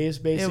of days,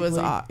 basically. It was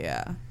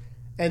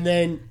And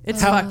then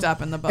it's fucked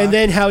up in the book. And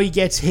then how he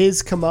gets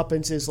his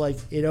comeuppance is like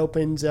it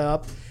opens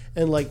up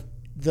and like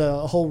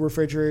the whole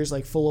refrigerator is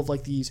like full of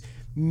like these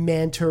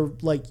manta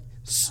like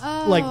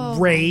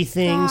ray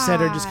things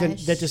that are just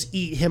that just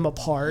eat him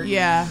apart.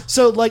 Yeah.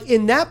 So like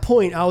in that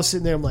point, I was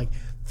sitting there. I'm like,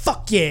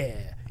 fuck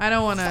yeah. I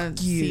don't want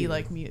to see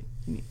like mute.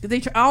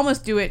 I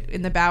almost do it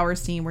in the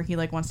Bowers scene where he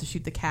like wants to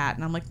shoot the cat,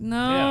 and I'm like,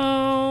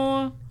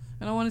 no,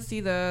 I don't want to see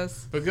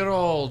this. But good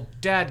old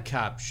dad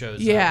cop shows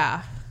up.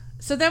 Yeah.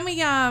 So then we,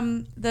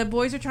 the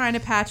boys are trying to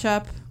patch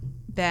up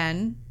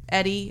Ben.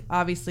 Eddie,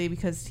 obviously,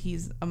 because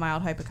he's a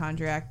mild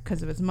hypochondriac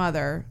because of his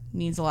mother,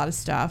 needs a lot of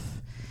stuff.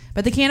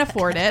 But they can't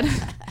afford it.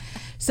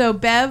 So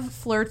Bev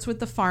flirts with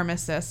the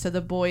pharmacist so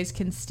the boys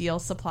can steal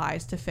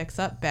supplies to fix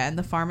up Ben.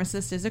 The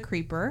pharmacist is a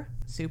creeper.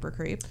 Super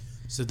creep.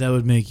 So that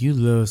would make you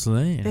Lois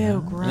Lane.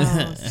 Ew,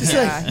 gross.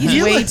 Yeah,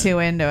 he's way too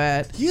into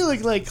it. You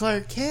look like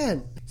Clark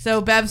Kent. So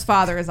Bev's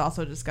father is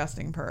also a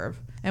disgusting perv.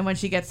 And when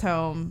she gets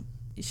home...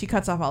 she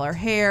cuts off all her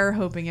hair,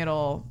 hoping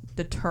it'll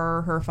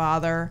deter her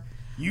father.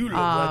 You look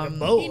like a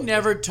boy. He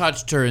never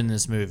touched her in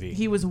this movie.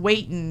 He was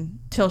waiting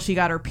till she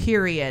got her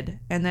period,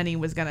 and then he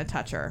was going to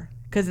touch her.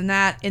 Because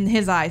in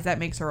his eyes, that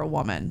makes her a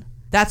woman.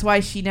 That's why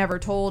she never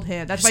told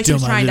him. That's why she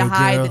was trying to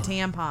hide the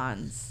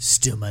tampons.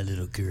 Still my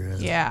little girl.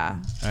 Yeah.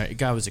 All right,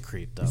 guy was a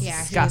creep, though. Yeah,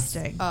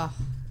 disgusting.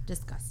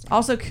 Disgusting.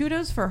 Also,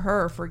 kudos for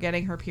her for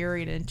getting her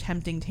period and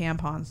tempting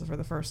tampons for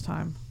the first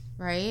time.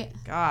 Right?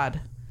 God.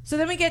 So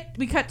then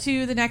we cut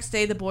to the next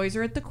day. The boys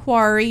are at the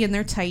quarry in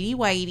their tighty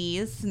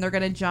whities, and they're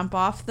going to jump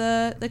off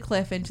the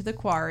cliff into the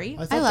quarry.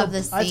 I love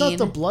this scene. I thought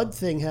the blood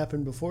thing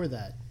happened before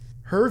that.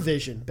 Her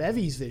vision,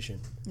 Bevy's vision.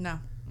 No.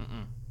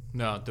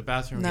 No, the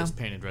bathroom gets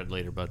painted red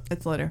later, but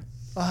It's later.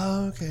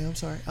 Oh, okay.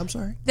 I'm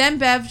sorry. Then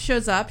Bev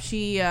shows up.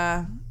 She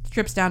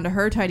strips down to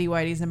her tighty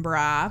whities and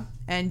bra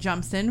and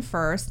jumps in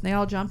first. They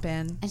all jump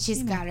in. And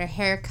she's got her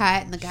hair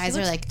cut, and the guys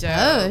are like, dope.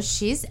 oh,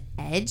 she's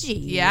edgy.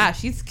 Yeah,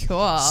 she's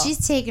cool.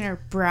 She's taking her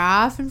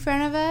bra off in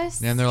front of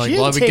us. and they're like, She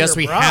well, didn't I take guess her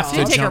we bra have off. to She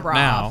didn't take her jump bra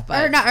now. off,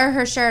 but- or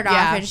her shirt off,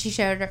 Yeah. and she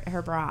showed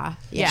her bra.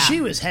 Yeah.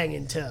 She was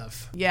hanging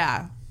tough.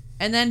 Yeah.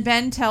 And then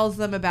Ben tells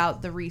them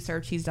about the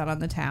research he's done on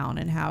the town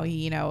and how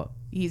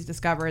he's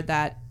discovered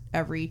that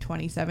every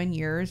 27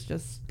 years,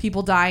 just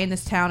people die in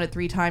this town at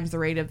 3 times the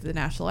rate of the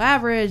national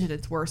average, and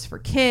it's worse for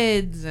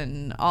kids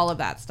and all of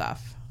that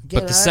stuff.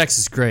 But the sex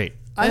is great.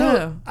 I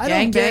don't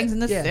Gang get, bangs in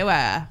the sewer.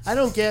 I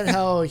don't get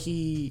how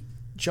he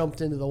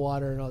jumped into the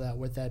water and all that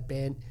with that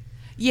band.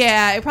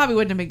 Yeah, it probably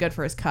wouldn't have been good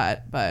for his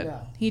cut, but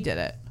No. he did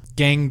it.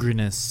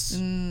 Gangrenous.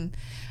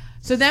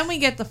 So then we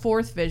get the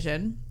fourth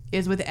vision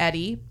is with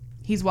Eddie.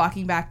 He's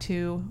walking back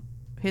to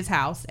his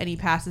house, and he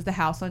passes the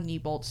house on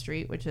Newbolt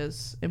Street, which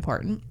is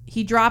important.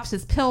 He drops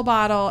his pill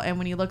bottle, and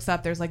when he looks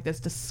up, there's like this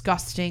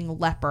disgusting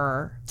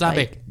leper. Zombie.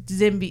 Like,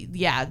 Zimby.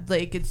 Yeah,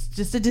 like it's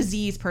just a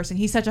diseased person.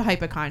 He's such a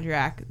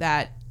hypochondriac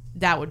that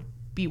would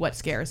be what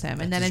scares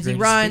him. And then as he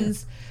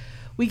runs,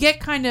 we get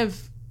kind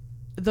of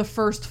the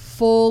first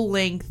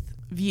full-length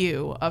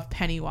view of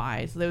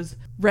Pennywise. Those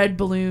red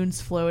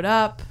balloons float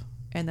up,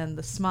 and then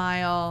the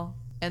smile,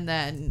 and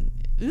then...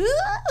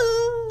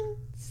 Ooh,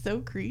 so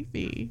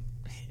creepy.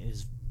 It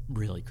is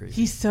really creepy.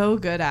 He's so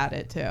good at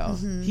it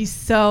too. He's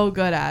so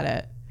good at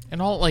it.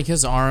 And all like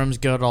his arms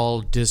get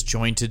all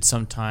disjointed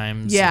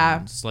sometimes. Yeah.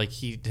 And it's like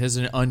he has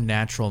an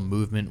unnatural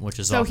movement, which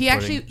is So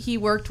off-putting. he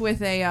worked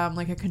with a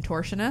like a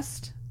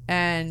contortionist,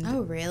 and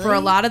Oh, really? for a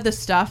lot of the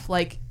stuff,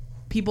 like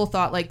people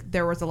thought like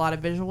there was a lot of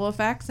visual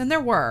effects, and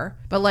there were,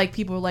 but like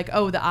people were like,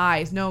 oh, the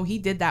eyes. No, he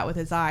did that with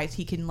his eyes.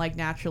 He can like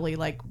naturally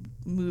like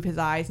move his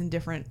eyes in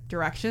different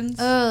directions.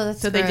 Oh, that's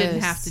so they didn't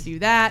gross. have to do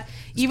that.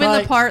 Even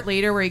probably- the part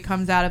later where he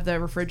comes out of the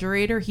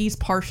refrigerator, he's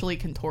partially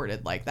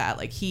contorted like that.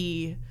 Like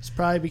It's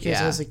probably because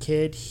Yeah. as a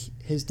kid,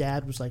 his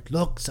dad was like,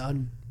 look,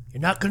 son, you're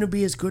not going to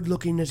be as good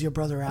looking as your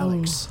brother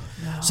Alex.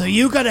 So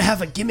you got to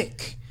have a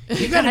gimmick.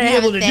 You got to be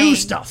have able a to do thing.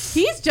 stuff.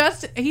 he's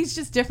just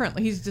different.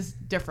 He's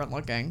just different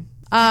looking.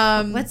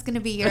 What's going to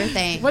be your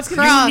thing? What's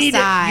gonna- cross You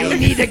eyes?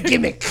 need a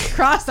gimmick.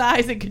 Cross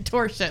eyes and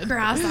contortion.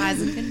 Cross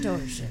eyes and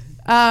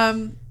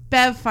contortion.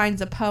 Bev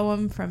finds a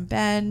poem from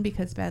Ben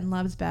because Ben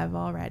loves Bev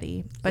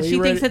already. But Well, she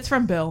you thinks ready? it's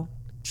from Bill.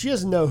 She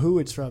doesn't know who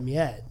it's from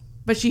yet.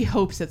 But she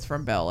hopes it's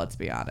from Bill, let's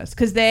be honest.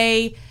 Because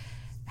they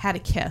had a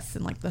kiss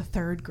in like the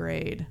 3rd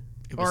grade.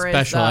 It was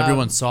special.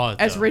 Everyone saw it,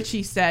 As though.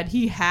 Richie said,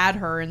 he had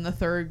her in the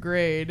 3rd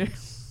grade.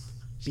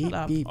 Beep,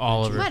 up. beep.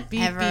 Oliver. What?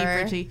 Beep, beep,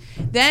 Ever. Richie.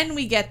 Then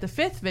we get the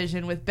 5th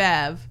vision with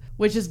Bev,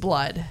 which is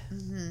blood.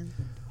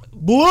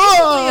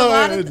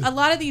 Blood! A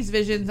lot of these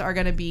visions are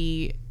going to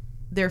be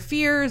their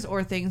fears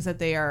or things that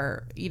they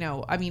are,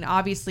 I mean,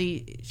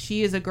 obviously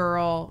she is a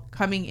girl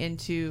coming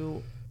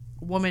into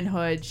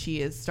womanhood.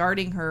 She is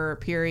starting her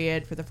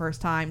period for the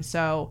first time.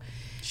 So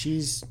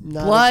She's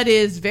not. blood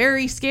is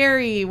very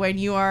scary when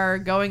you are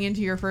going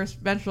into your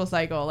first menstrual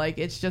cycle. Like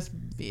it's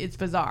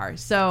bizarre.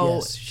 So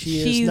Yes,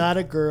 she is not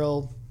a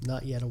girl,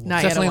 not yet a woman. Not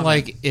yet a Definitely woman.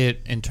 like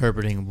it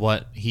interpreting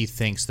what he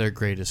thinks their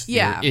greatest fear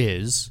Yeah.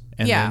 is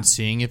and Yeah. then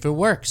seeing if it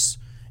works.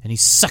 And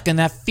he's sucking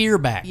that fear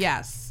back.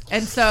 Yes.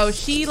 And so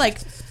she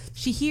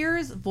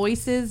hears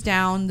voices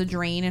down the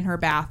drain in her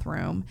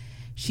bathroom.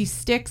 She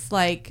sticks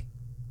like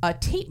a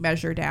tape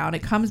measure down.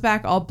 It comes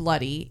back all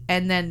bloody.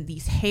 And then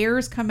these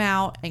hairs come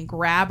out and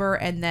grab her,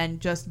 and then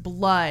just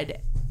blood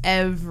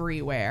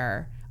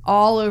everywhere,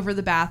 all over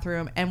the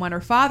bathroom. And when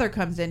her father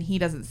comes in, he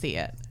doesn't see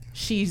it.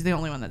 She's the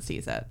only one that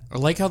sees it. I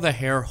like how the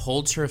hair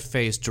holds her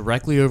face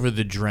directly over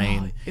the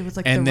drain. It was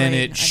like and the then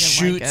rain. it I didn't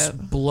shoots like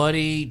it.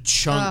 bloody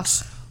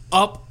chunks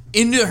up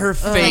into her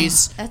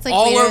face, That's like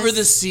all Guido's- over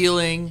the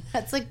ceiling.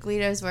 That's like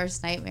Guido's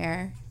worst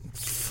nightmare.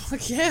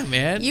 Fuck yeah,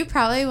 man. You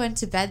probably went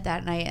to bed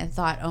that night and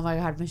thought, "Oh my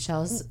God,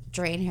 Michelle's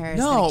drain hair is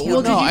No, gonna kill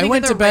well, me." no. did you I think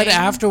went of to the bed rain?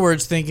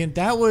 afterwards thinking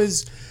that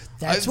was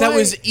That's that why-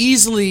 was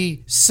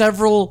easily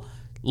several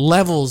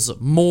levels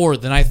more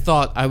than I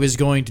thought I was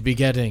going to be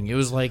getting. It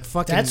was like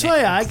fucking. That's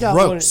why I got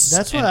one. gross.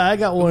 That's why And I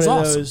got it one was of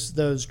awesome.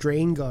 those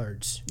drain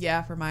guards.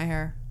 Yeah, for my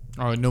hair.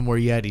 Oh, no more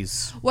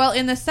Yetis. Well,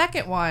 in the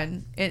second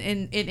one,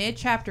 in it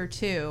chapter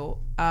 2,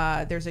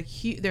 there's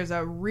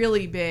a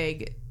really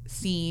big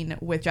scene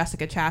with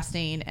Jessica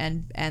Chastain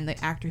and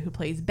the actor who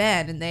plays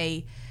Ben, and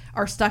they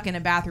are stuck in a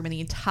bathroom, and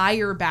the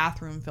entire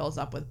bathroom fills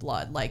up with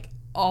blood, like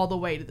all the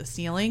way to the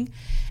ceiling.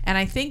 And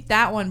I think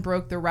that one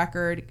broke the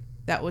record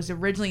that was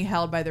originally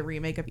held by the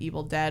remake of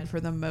Evil Dead for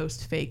the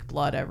most fake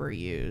blood ever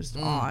used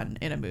in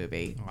a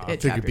movie. I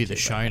think it'd be The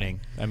Shining.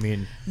 I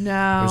mean,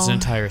 no, there's an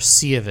entire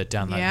sea of it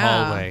down that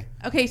hallway.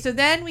 Okay, so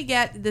then we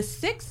get the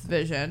sixth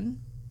vision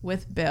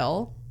with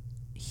Bill.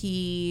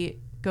 He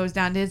goes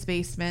down to his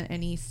basement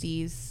and he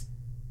sees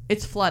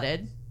it's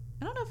flooded.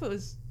 I don't know if it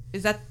was...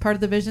 Is that part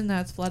of the vision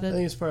that it's flooded? I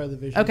think it's part of the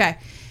vision. Okay.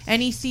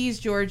 And he sees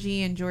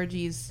Georgie, and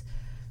Georgie's,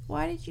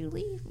 why did you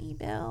leave me,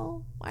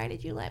 Bill? Why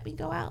did you let me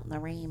go out in the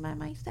rain by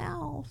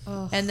myself?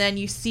 Ugh. And then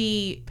you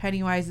see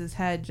Pennywise's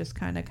head just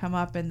kind of come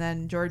up, and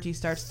then Georgie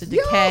starts to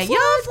decay.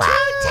 You'll float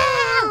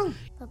too!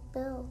 But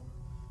Bill,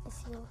 if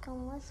you'll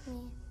come with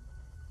me,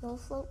 you'll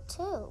float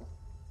too.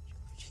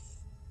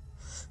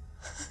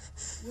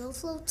 You'll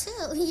float too.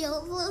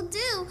 You'll float too. You'll float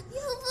too.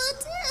 You'll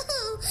float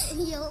too.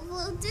 You'll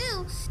float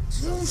too.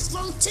 You'll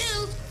float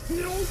too.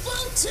 You'll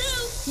float too.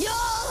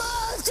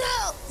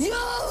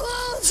 You'll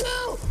float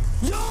too.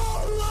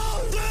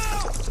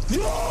 You'll float too.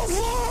 You'll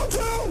float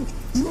too.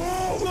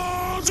 You'll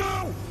float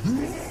too.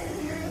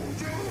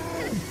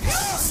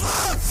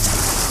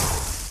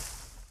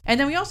 And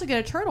then we also get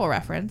a turtle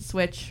reference,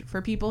 which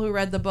for people who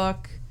read the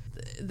book,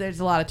 there's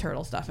a lot of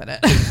turtle stuff in it.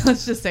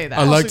 Let's just say that.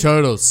 I like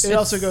turtles. It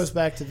also goes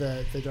back to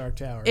the Dark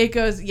Tower. It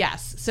goes,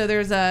 yes. So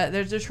there's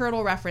a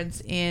turtle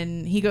reference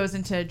in, he goes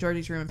into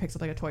Georgie's room and picks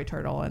up like a toy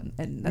turtle and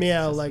that's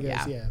Meow just,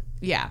 Legos,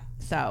 yeah.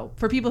 So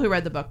for people who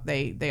read the book,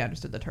 they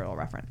understood the turtle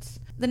reference.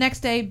 The next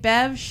day,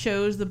 Bev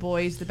shows the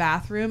boys the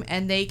bathroom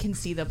and they can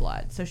see the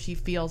blood. So she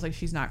feels like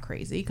she's not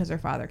crazy because her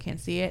father can't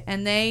see it.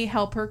 And they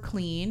help her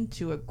clean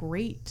to a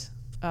great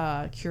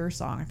Cure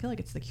song. I feel like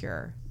it's The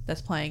Cure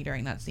that's playing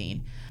during that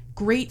scene.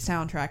 Great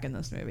soundtrack in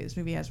this movie. This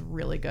movie has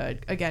really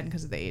good, again,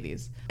 because of the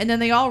 80s. And then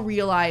they all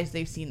realize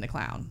they've seen the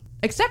clown.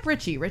 Except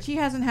Richie. Richie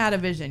hasn't had a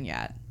vision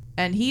yet.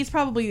 And he's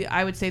probably,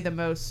 I would say, the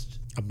most...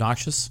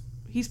 obnoxious?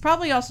 He's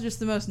probably also just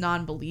the most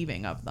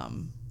non-believing of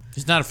them.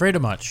 He's not afraid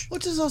of much.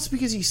 Which is also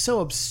because he's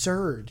so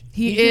absurd.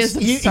 He is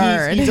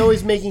absurd. He's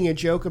always making a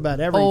joke about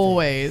everything.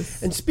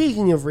 Always. And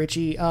speaking of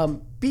Richie,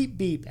 beep,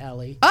 beep,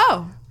 Allie.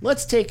 Oh!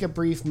 Let's take a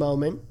brief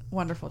moment.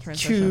 Wonderful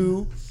transition.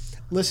 To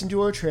listen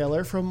to our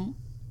trailer from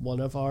one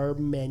of our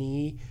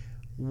many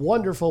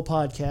wonderful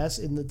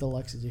podcasts in the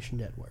Deluxe Edition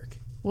Network.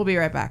 We'll be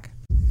right back.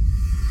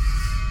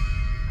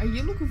 Are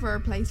you looking for a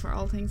place for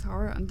all things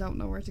horror and don't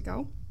know where to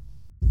go?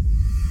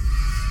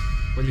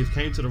 Well, you've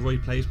came to the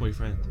right place, my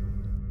friend.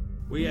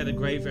 We are the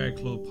Graveyard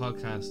Club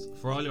podcast.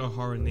 For all your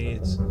horror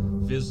needs,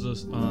 visit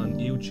us on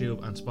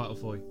YouTube and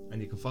Spotify,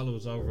 and you can follow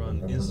us over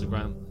on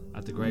Instagram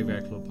at the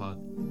Graveyard Club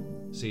Pod.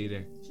 See you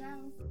there. Ciao.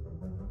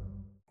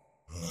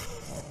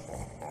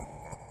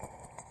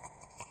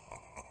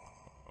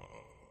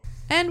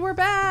 And we're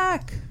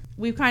back.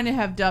 We kind of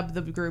have dubbed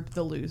the group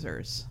the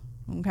Losers.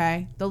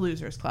 Okay? The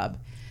Losers Club.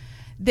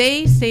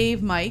 They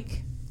save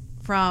Mike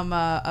from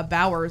a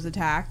Bowers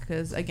attack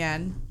because,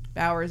 again,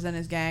 Bowers and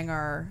his gang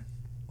are...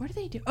 What do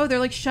they do? Oh, they're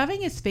like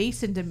shoving his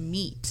face into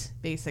meat,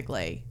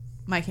 basically.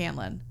 Mike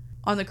Hanlon.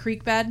 On the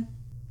creek bed.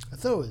 I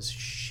thought it was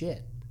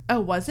shit. Oh,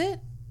 was it?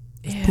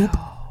 Poop.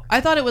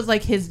 I thought it was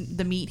like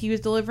the meat he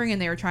was delivering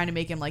and they were trying to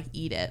make him like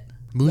eat it.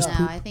 Moose no,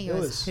 poop? I think it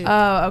was poop.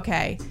 Oh,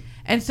 okay.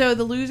 And so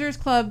the Losers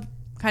Club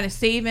kind of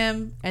save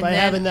him, and By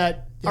then having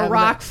a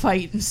rock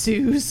fight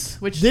ensues,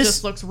 which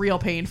just looks real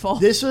painful.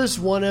 This was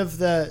one of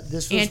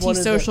the...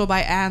 Antisocial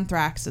by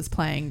Anthrax is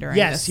playing during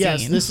this scene.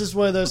 Yes. This is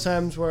one of those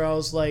times where I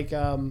was like,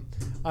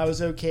 I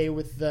was okay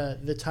with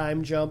the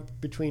time jump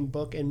between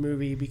book and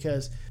movie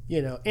because,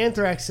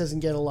 Anthrax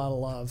doesn't get a lot of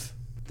love.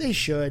 They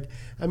should.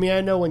 I mean,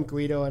 I know when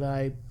Guido and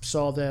I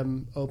saw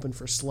them open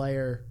for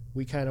Slayer,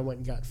 we kind of went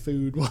and got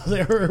food while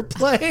they were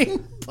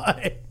playing,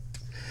 but...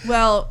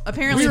 Well,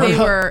 apparently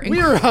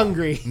we were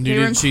hungry. They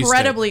were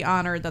incredibly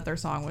honored that their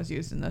song was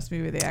used in this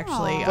movie. They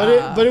actually,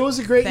 but it was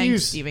a great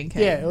use. Stephen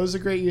King. Yeah, it was a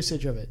great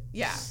usage of it.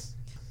 Yeah.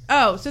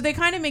 Oh, so they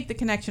kind of make the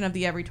connection of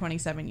the every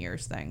 27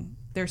 years thing.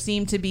 There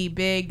seem to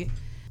be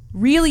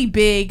really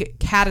big,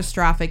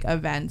 catastrophic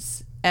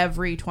events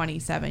every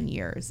 27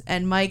 years,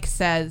 and Mike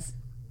says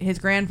his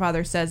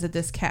grandfather says that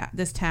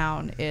this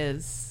town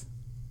is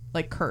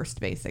like cursed,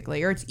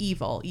 basically, or it's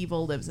evil.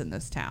 Evil lives in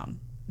this town.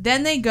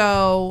 Then they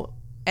go.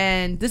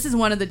 And this is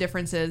one of the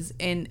differences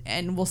and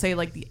we'll say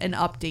like an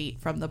update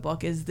from the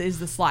book is the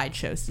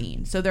slideshow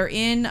scene. So they're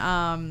in,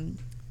 I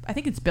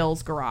think it's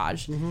Bill's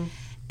garage,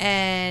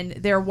 and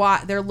they're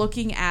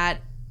looking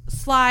at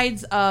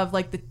slides of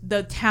like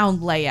the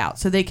town layout,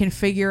 so they can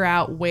figure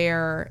out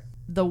where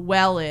the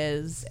well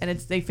is, and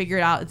they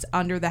figured out it's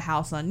under the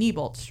house on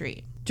Neibolt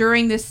Street.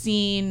 During this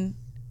scene,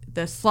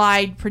 the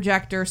slide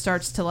projector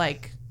starts to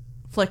like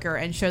flicker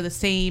and show the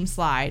same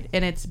slide,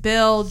 and it's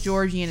Bill,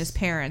 Georgie, and his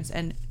parents,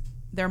 and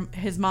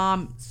his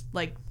mom's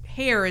like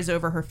hair is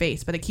over her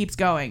face, but it keeps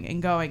going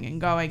and going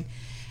and going.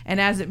 And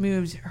as it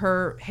moves,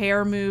 her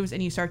hair moves,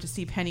 and you start to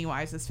see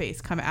Pennywise's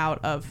face come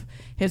out of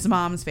his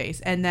mom's face.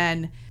 And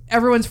then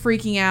everyone's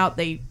freaking out.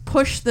 They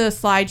push the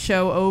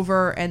slideshow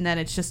over, and then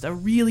it's just a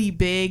really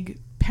big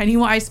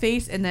Pennywise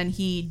face, and then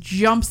he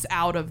jumps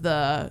out of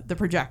the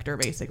projector,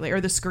 basically,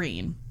 or the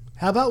screen.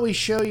 How about we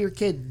show your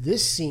kid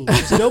this scene?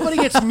 'Cause nobody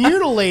gets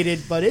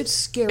mutilated, but it's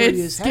scary as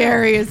hell. It's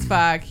scary as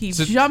fuck. He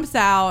jumps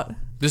out.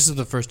 This is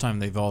the first time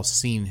they've all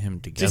seen him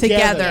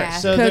together. Yeah.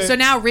 So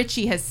now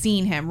Richie has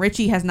seen him.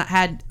 Richie has not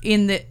had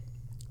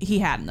he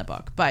had in the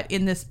book, but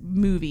in this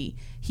movie,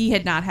 he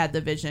had not had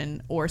the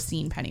vision or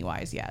seen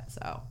Pennywise yet.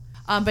 So,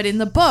 but in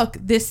the book,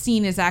 this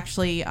scene is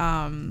actually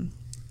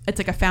it's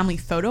like a family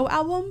photo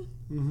album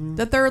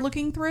that they're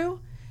looking through.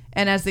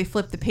 And as they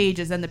flip the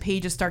pages, then the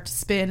pages start to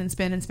spin and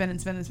spin and spin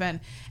and spin and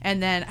spin.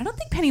 And then I don't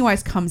think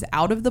Pennywise comes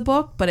out of the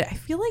book, but I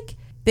feel like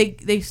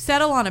they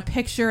settle on a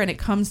picture and it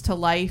comes to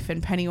life,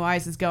 and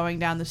Pennywise is going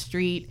down the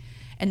street.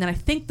 And then I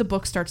think the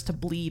book starts to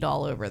bleed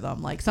all over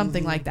them, like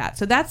something like that.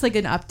 So that's like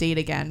an update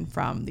again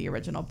from the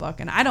original book.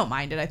 And I don't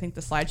mind it. I think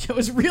the slideshow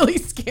was really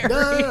scary.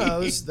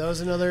 No, that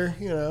was another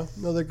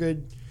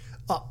good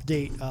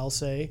update, I'll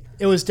say.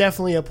 It was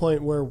definitely a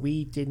point where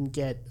we didn't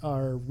get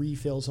our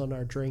refills on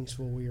our drinks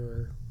when we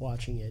were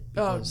watching it.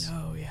 No.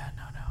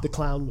 The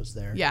clown was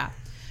there. Yeah.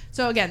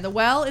 So again, the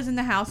well is in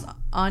the house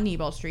on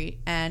Nebold Street,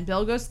 and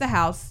Bill goes to the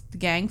house. The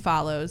gang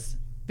follows.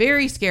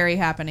 Very scary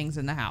happenings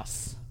in the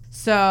house.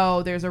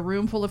 So there's a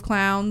room full of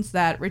clowns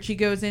that Richie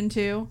goes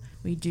into.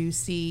 We do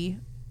see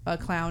a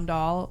clown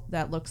doll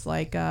that looks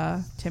like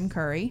Tim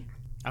Curry.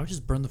 I would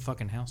just burn the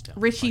fucking house down.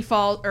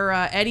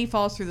 Eddie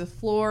falls through the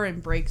floor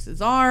and breaks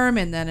his arm,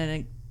 and then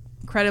an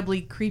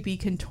incredibly creepy,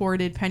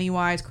 contorted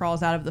Pennywise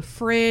crawls out of the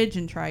fridge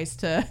and tries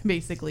to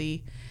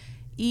basically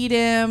eat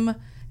him.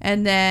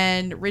 And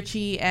then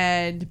Richie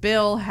and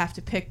Bill have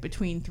to pick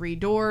between 3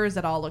 doors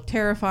that all look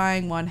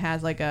terrifying. One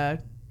has like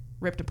a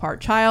ripped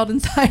apart child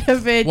inside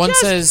of it. One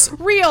just says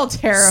real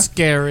terror.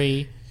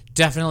 Scary.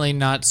 Definitely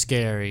not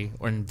scary,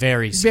 or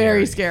very scary.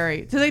 Very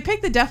scary. So they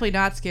picked the definitely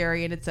not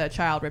scary, and it's a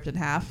child ripped in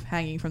half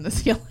hanging from the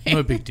ceiling.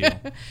 No big deal.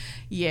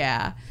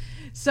 Yeah.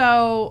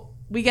 So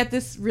we get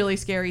this really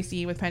scary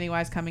scene with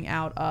Pennywise coming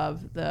out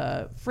of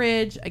the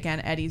fridge. Again,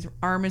 Eddie's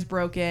arm is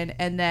broken,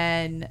 and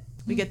then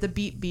we get the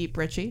beep beep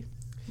Richie,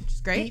 which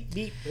is great. Beep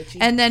beep Richie.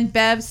 And then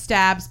Bev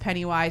stabs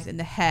Pennywise in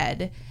the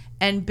head,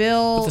 and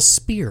Bill with a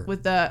spear.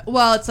 It's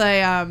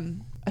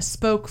a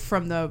spoke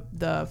from the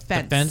fence.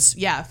 The fence?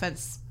 Yeah,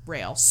 fence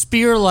rail.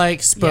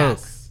 Spear-like spoke.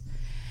 Yes.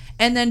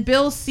 And then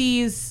Bill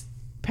sees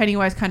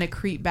Pennywise kind of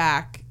creep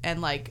back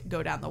and like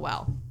go down the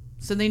well.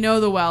 So they know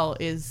the well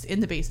is in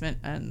the basement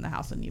and the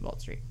house on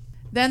Nebold Street.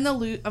 Then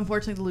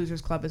unfortunately the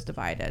Losers Club is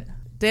divided.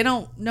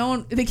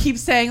 They keep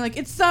saying like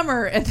it's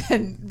summer, and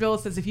then Bill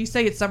says if you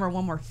say it's summer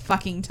one more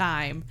fucking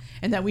time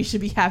and that we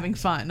should be having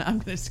fun, I'm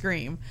gonna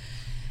scream.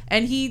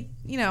 And he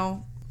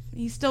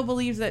still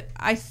believes that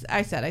I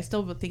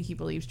still think he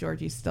believes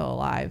Georgie's still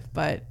alive,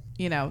 but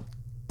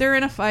they're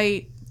in a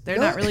fight. They're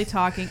not really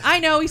talking. I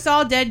know he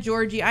saw dead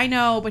Georgie. I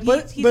know,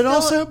 but he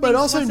also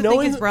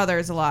knowing his brother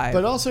is alive.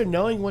 But also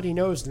knowing what he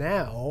knows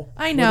now,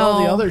 I know with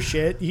all the other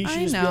shit, he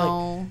should just be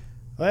like,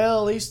 well,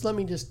 at least let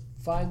me just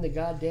find the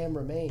goddamn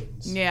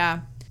remains.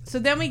 Yeah. So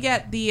then we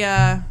get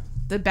the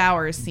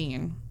Bowers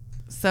scene.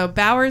 So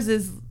Bowers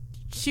is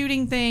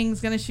shooting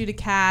things, gonna shoot a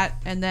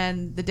cat, and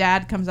then the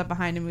dad comes up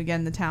behind him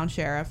again, the town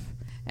sheriff,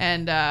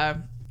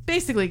 and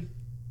basically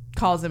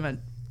calls him a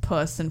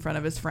puss in front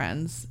of his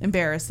friends,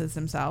 embarrasses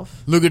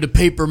himself. Look at the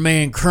paper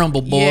man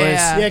crumble, boys.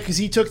 Yeah, because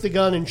he took the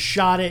gun and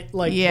shot it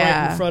right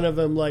in front of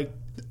him, like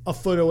a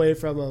foot away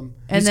from him.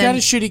 He's got a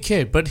shitty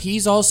kid, but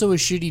he's also a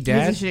shitty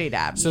dad. He's a shitty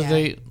dad. So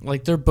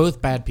they're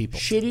both bad people.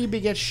 Shitty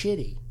begets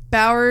shitty.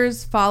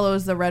 Bowers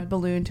follows the red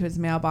balloon to his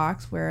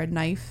mailbox where a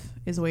knife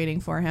is waiting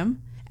for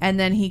him. And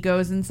then he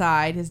goes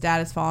inside. His dad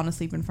has fallen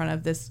asleep in front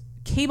of this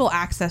cable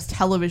access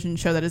television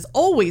show that is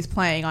always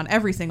playing on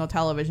every single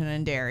television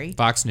in Derry.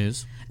 Fox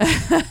News.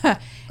 It's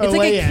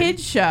like a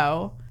kid's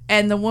show.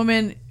 And the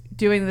woman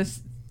doing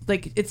this,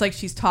 it's like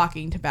she's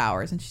talking to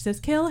Bowers. And she says,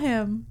 kill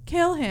him.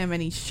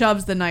 And he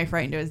shoves the knife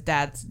right into his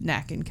dad's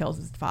neck and kills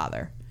his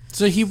father.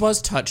 So he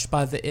was touched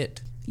by the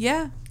it.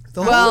 Yeah.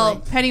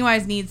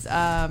 Pennywise needs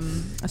a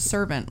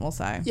servant, we'll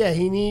say. Yeah,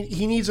 he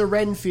needs a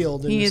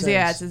Renfield.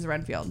 It's his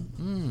Renfield.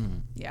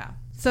 Yeah.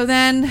 So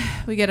then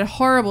we get a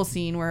horrible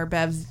scene where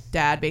Bev's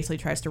dad basically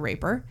tries to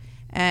rape her,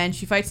 and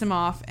she fights him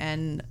off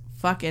and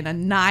fucking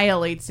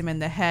annihilates him in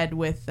the head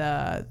with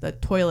the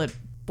toilet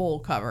bowl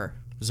cover.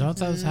 Is that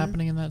what was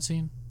happening in that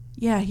scene?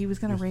 Yeah, he was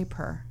gonna rape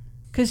her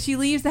because she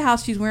leaves the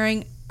house. She's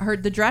wearing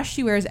the dress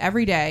she wears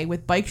every day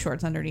with bike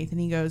shorts underneath,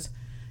 and he goes,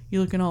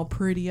 "You looking all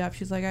pretty up?"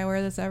 She's like, "I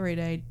wear this every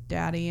day,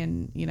 Daddy."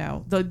 And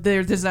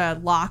there's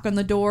a lock on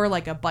the door,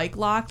 like a bike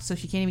lock, so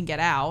she can't even get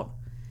out.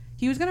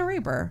 He was gonna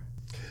rape her.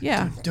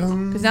 Yeah,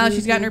 because now that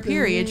she's gotten her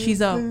period,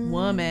 she's a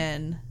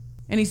woman.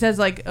 And he says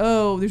like,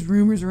 "Oh, there's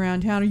rumors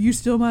around town. Are you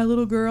still my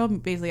little girl?"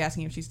 Basically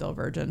asking if she's still a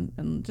virgin,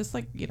 and just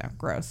like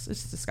gross.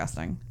 It's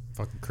disgusting.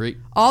 Fucking creep.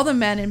 All the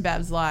men in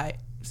Bev's life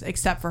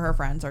except for her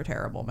friends, are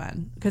terrible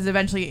men. Because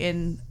eventually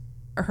in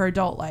her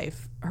adult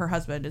life, her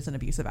husband is an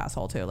abusive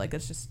asshole too. Like,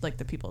 it's just like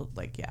the people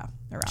like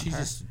around She her.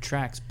 just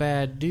attracts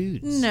bad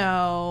dudes.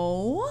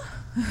 No.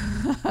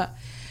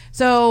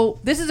 So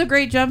this is a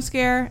great jump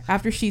scare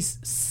after she's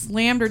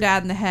slammed her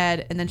dad in the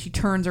head, and then she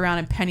turns around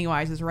and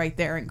Pennywise is right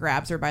there and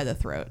grabs her by the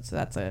throat. So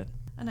that's a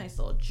nice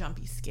little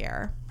jumpy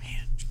scare.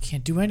 Man, she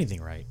can't do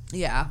anything right.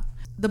 Yeah.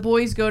 The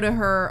boys go to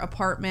her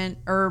apartment,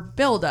 or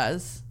Bill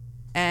does,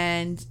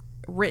 and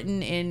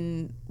written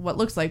in what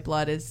looks like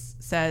blood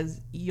says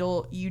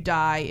you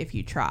die if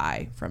you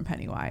try, from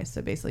Pennywise.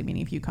 So basically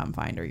meaning if you come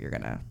find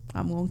her,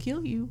 I'm gonna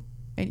kill you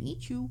and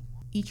eat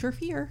your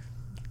fear.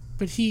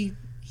 But he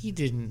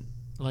didn't,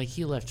 like,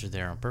 he left her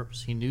there on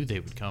purpose. He knew they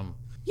would come.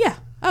 Yeah.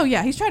 Oh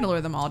yeah, he's trying to lure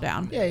them all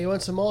down. Yeah, he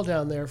wants them all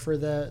down there for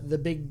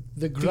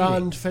the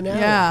grand finale.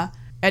 Yeah.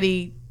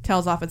 Eddie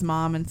tells off his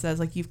mom and says,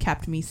 like, you've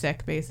kept me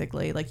sick,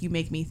 basically. Like, you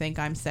make me think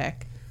I'm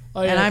sick.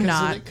 Oh, yeah, and I'm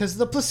not. Because of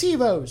the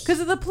placebos. Because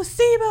of the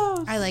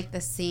placebos. I like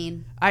this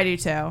scene. I do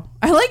too.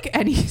 I like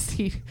Eddie's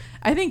scene.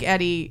 I think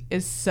Eddie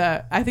is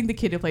I think the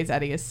kid who plays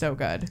Eddie is so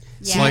good.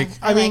 Yeah,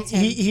 I mean,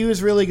 he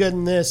was really good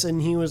in this, and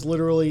he was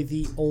literally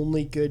the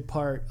only good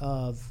part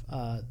of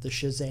the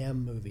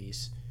Shazam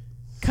movies.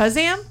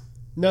 Kazam?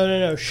 No.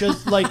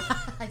 Like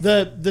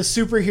the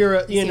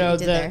superhero,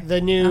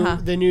 the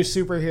new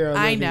superhero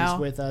I movies know.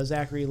 with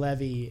Zachary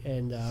Levi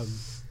and.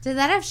 Did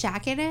that have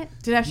Shaq in it?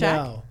 Did it have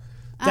Shaq?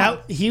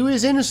 No. He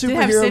was in a superhero Did it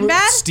have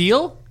Sinbad?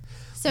 Steel?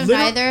 So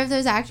neither of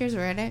those actors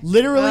were in it?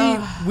 Literally,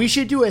 we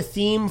should do a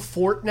theme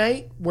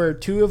fortnight where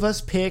two of us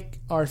pick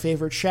our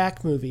favorite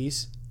Shaq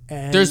movies.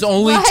 And there's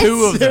only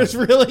two of them. There's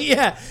really,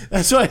 yeah.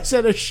 That's why I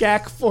said a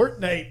Shaq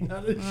fortnight,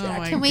 not a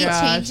Shaq. Can we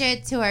change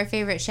it to our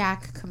favorite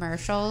Shaq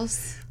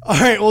commercials? All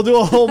right, we'll do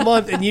a whole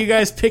month, and you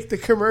guys pick the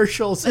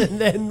commercials,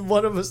 and then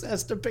one of us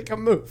has to pick a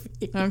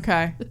movie.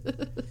 Okay.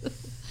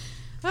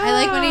 I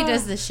like when he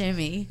does the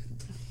shimmy.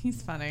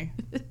 He's funny.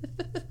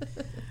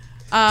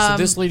 So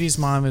this lady's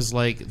mom is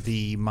like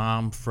the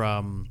mom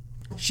from...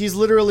 She's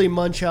literally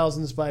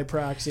Munchausen's by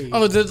proxy.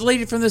 Oh, the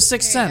lady from The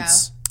Sixth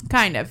Sense.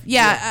 Kind of.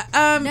 Yeah.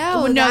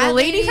 No, the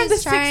lady from The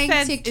is Sixth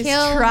Sense is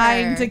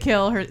trying to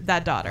kill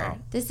that daughter.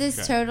 This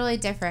is totally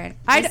different.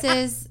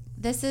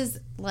 This is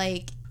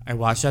like... I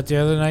watched that the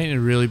other night and it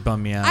really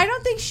bummed me out. I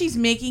don't think she's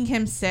making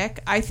him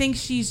sick. I think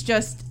she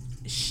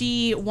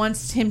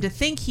wants him to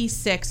think he's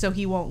sick so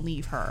he won't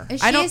leave her.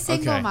 Is she a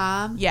single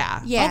mom?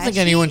 Yeah. Yeah. I don't think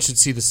anyone should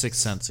see The Sixth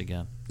Sense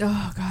again.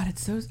 Oh God,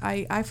 it's so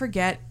I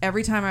forget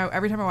every time I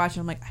watch it.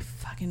 I'm like, I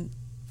fucking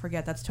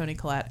forget that's Toni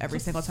Collette every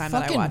single time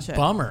that I watch it.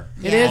 Bummer.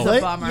 It is a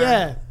bummer.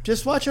 Yeah,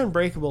 just watch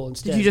Unbreakable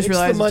instead. Did you just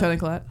realize it's Toni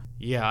Collette?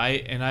 Yeah,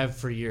 I've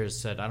for years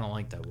said I don't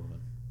like that woman.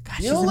 God,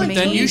 she's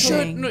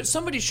amazing. Then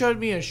somebody showed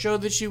me a show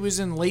that she was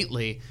in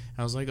lately.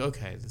 I was like,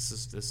 okay, this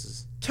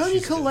is Toni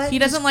Collette. He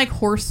doesn't like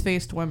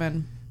horse-faced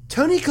women.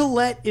 Toni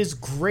Collette is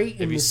great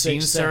in The Sixth Sense. Have you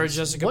seen Sarah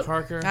Jessica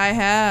Parker? I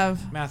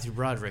have. Matthew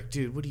Broderick,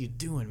 dude, what are you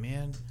doing,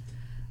 man?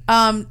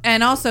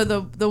 And also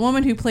the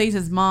woman who plays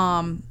his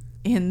mom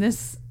in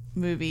this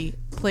movie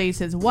plays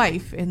his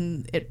wife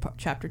in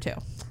Chapter 2.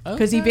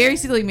 Because he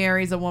basically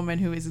marries a woman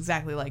who is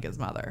exactly like his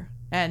mother.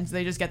 And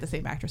they just get the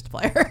same actress to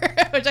play her,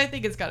 which I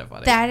think is kind of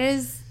funny. That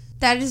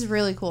is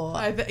really cool.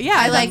 I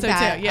like like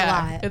that too. Yeah,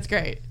 a lot. It's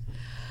great.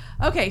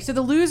 Okay, so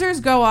the losers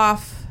go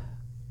off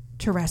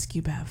to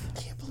rescue Bev. I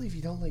can't believe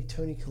you don't like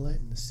Toni Collette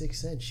in The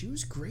Sixth Sense. She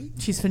was great.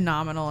 She's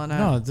phenomenal in it.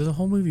 No, the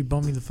whole movie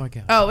bummed me the fuck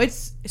out. Oh,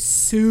 it's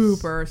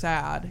super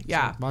sad.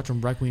 Yeah. So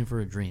watching Requiem for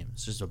a Dream.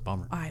 It's just a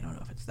bummer. I don't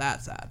know if it's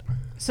that sad.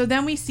 So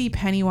then we see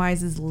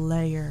Pennywise's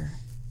lair,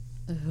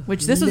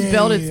 which this was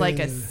built. It's like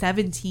a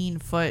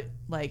 17-foot.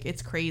 Like,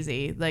 it's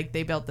crazy. Like,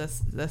 they built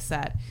this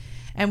set,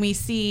 and we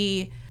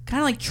see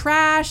kind of like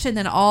trash, and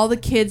then all the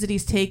kids that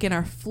he's taken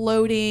are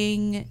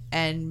floating,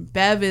 and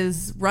Bev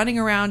is running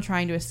around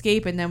trying to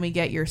escape, and then we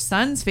get your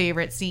son's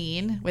favorite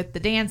scene with the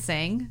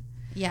dancing.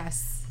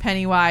 Yes.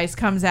 Pennywise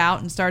comes out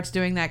and starts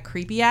doing that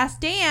creepy ass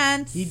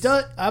dance. He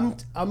does.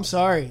 I'm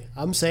sorry.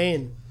 I'm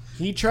saying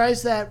he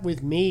tries that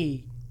with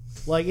me.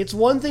 Like, it's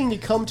one thing to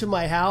come to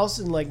my house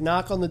and like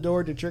knock on the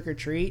door to trick or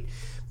treat,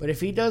 but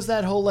if he does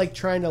that whole like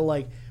trying to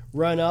like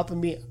run up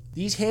and be,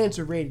 these hands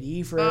are rated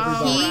E for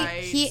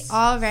everybody. He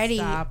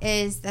already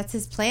is. That's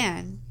his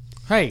plan.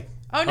 Hey.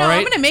 Oh no,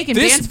 I'm gonna make him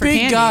dance for candy.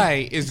 This big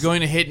guy is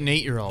going to hit an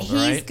 8-year-old. He's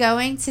right?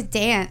 going to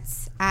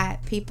dance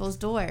at people's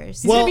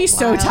doors. He's gonna be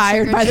so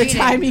tired by the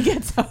time he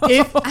gets home.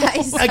 No.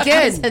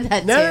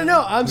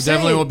 I'm saying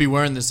definitely won't be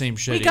wearing the same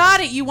shit. We got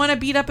it. You want to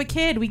beat up a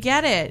kid? We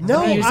get it.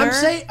 No,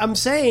 I'm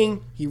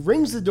saying he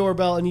rings the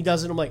doorbell and he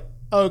does it. I'm like,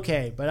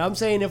 okay, but I'm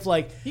saying if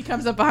like he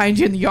comes up behind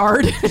you in the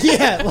yard,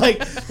 yeah, like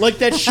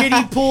that shit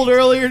he pulled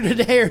earlier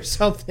today or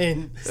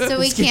something. So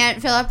we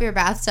can't fill up your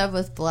bathtub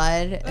with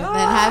blood and then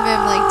have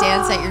him like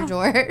dance at your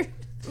door.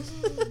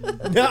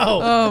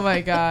 No. Oh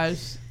my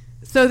gosh.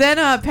 So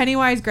then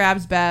Pennywise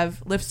grabs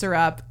Bev, lifts her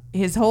up,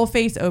 his whole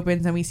face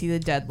opens and we see the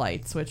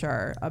deadlights, which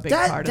are a big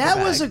part of the bag.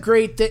 That was a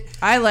great thing.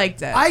 I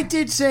liked it. I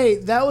did say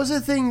that was a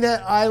thing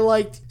that I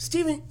liked.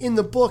 Stephen, in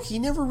the book, he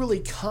never really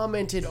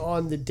commented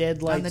on the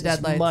deadlights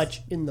as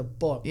much in the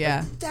book.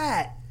 Yeah. Like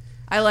that.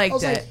 I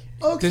liked it.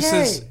 Like,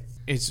 okay.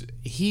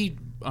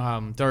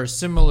 There are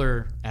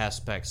similar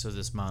aspects of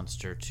this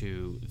monster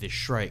to the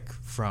Shrike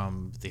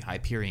from the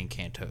Hyperion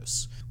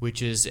Cantos,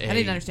 which is I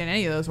didn't understand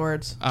any of those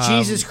words.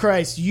 Jesus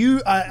Christ,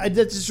 that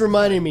just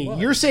reminded me. What?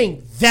 You're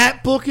saying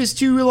that book is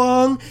too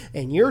long,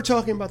 and you're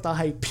talking about the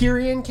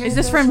Hyperion Cantos. Is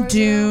this from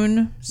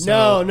Dune?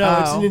 No,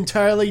 it's an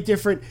entirely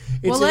different.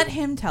 Well, let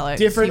him tell it.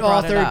 Different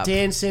author,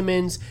 Dan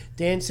Simmons.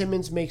 Dan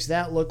Simmons makes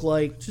that look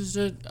like just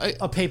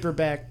a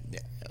paperback.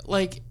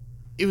 Like,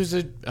 it was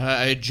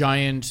a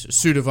giant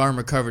suit of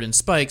armor covered in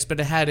spikes, but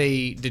it had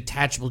a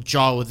detachable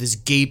jaw with this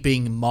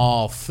gaping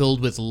maw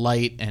filled with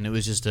light, and it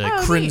was just a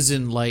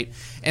crimson light.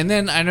 And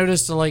then I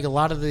noticed like a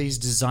lot of these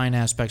design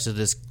aspects of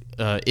this,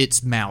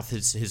 its mouth,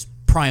 his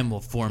primal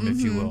form, if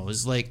you will,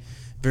 is like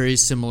very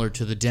similar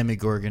to the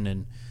Demogorgon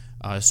in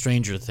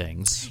Stranger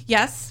Things.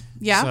 Yes.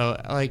 Yeah.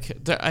 So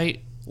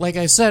like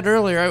I said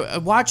earlier,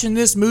 watching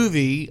this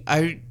movie,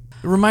 it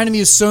reminded me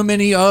of so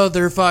many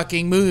other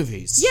fucking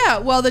movies. Yeah,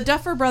 well, the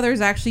Duffer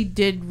Brothers actually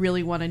did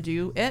really want to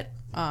do it.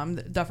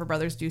 The Duffer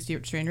Brothers do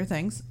Stranger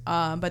Things.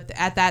 But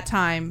at that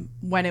time,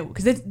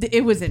 because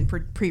it was in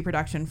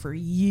pre-production for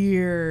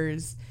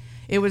years.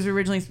 It was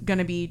originally going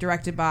to be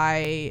directed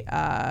by,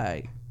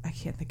 I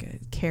can't think of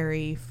it,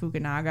 Cary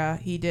Fukunaga.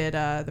 He did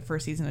the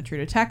first season of True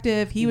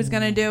Detective. He was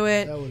going to do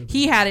it.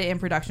 He had it in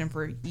production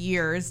for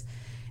years.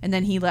 And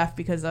then he left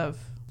because of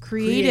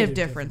creative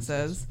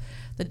differences.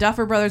 The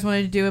Duffer Brothers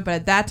wanted to do it, but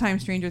at that time,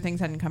 Stranger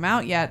Things hadn't come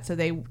out yet, so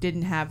they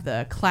didn't have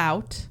the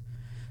clout.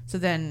 So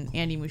then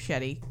Andy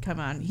Muschietti, come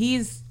on.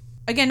 He's,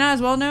 again, not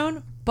as well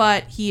known,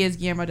 but he is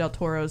Guillermo del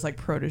Toro's like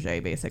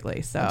protege,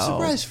 basically. So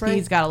I'm surprised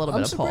he's got a little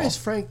bit of pull. I'm surprised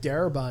Frank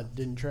Darabont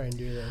didn't try and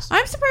do this.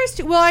 I'm surprised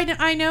too. Well,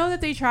 I know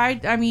that they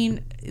tried. I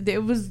mean,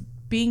 it was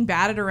being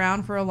batted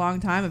around for a long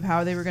time of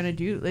how they were going to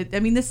do it. I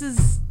mean, this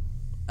is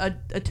a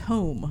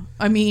tome.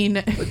 I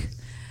mean...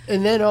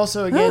 And then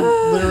also, again,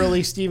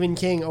 literally, Stephen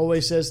King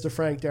always says to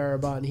Frank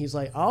Darabont, he's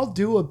like, I'll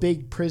do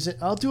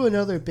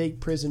another big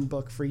prison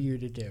book for you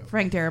to do.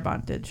 Frank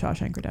Darabont did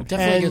Shawshank Redemption.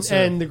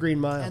 And The Green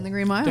Mile. And The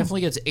Green Mile.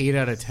 Definitely gets 8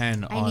 out of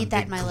 10 on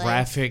the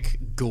graphic,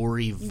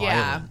 gory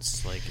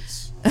violence. Like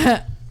it's...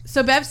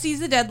 So Bev sees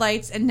the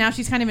deadlights, and now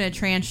she's kind of in a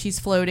trance. She's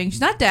floating.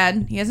 She's not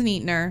dead. He hasn't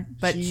eaten her,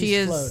 but she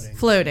is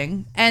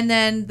floating. And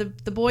then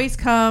the boys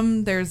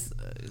come. There's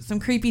some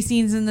creepy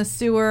scenes in the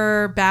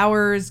sewer.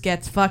 Bowers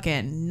gets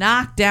fucking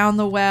knocked down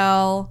the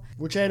well.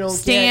 Which I don't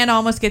Stan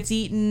almost gets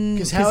eaten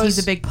because he's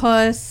a big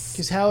puss.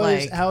 Because how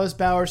is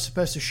Bowers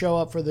supposed to show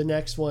up for the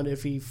next one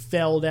if he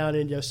fell down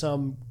into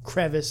some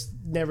crevice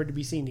never to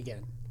be seen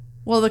again?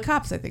 Well, the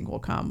cops, I think, will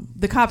come.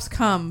 The cops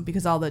come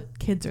because all the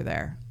kids are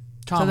there.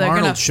 Tom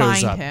Arnold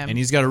shows up, and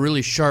he's got a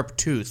really sharp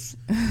tooth.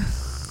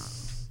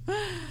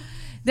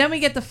 Then we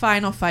get the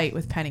final fight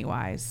with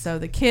Pennywise. So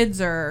the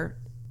kids are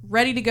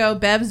ready to go.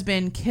 Bev's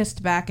been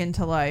kissed back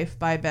into life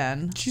by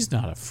Ben. She's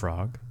not a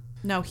frog.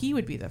 No, he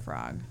would be the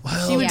frog.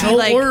 Well, she would don't be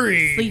like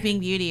worry. Sleeping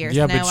Beauty or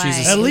Snow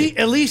White.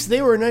 At least they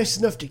were nice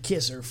enough to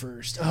kiss her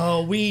first.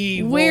 Oh,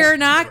 we're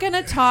not going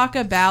to talk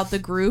about the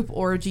group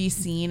orgy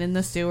scene in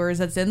the sewers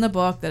that's in the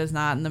book that is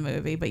not in the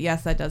movie. But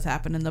yes, that does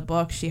happen in the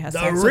book. She has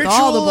sex with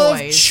all the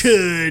boys.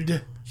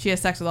 Chud. She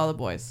has sex with all the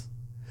boys.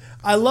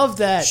 I love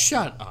that.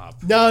 Shut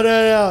up. No.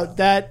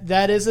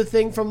 That is a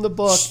thing from the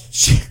book.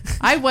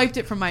 I wiped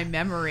it from my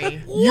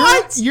memory.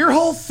 What? Your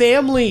whole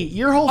family.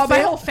 My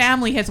whole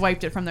family has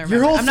wiped it from their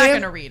memory. I'm not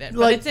going to read it,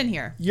 but it's in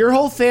here. Your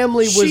whole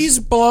family was. She's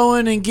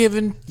blowing and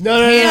giving.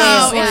 No.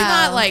 It's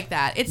not like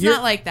that. It's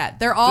not like that.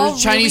 They're all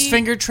Chinese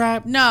finger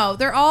trap. No,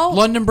 they're all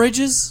London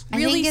Bridges. I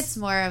think it's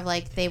more of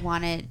like they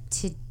wanted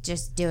to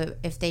just do it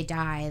if they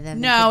die. Then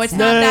no, it's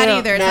not that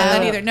either. It's not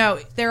that either. No,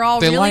 they're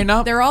all line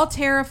up. They're all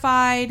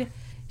terrified.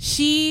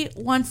 She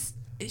wants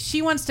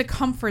to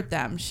comfort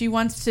them. She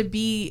wants to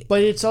be,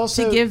 but it's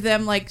also to give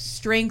them like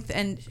strength,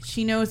 and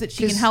she knows that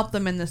she can help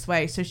them in this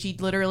way. So she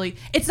literally,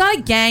 it's not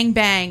a gang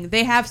bang.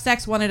 They have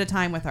sex one at a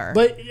time with her.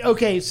 But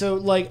okay, so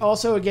like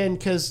also again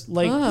because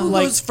who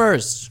goes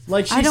first?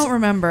 Like I don't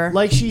remember.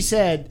 Like she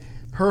said,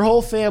 her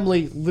whole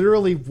family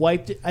literally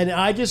wiped it, and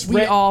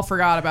we all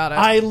forgot about it.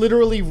 I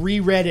literally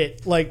reread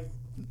it like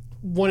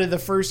one of the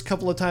first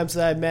couple of times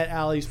that I met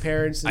Allie's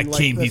parents and I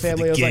came the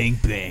family. For the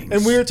gangbangs.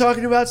 And we were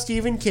talking about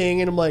Stephen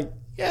King, and I'm like,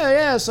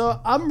 yeah.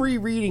 So I'm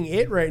rereading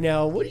it right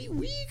now. What do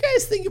you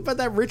guys think about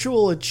that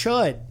ritual of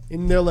Chud?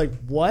 And they're like,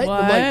 what?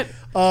 I'm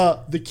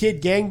like, the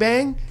kid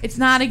gangbang. It's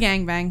not a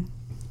gangbang,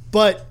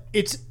 but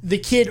it's the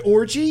kid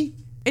orgy.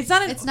 It's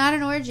not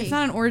an orgy. It's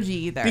not an orgy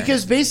either.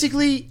 Because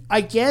basically, I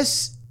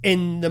guess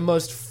in the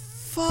most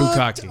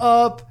fucked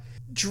up.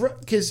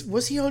 Because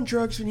was he on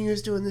drugs when he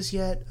was doing this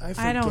yet? I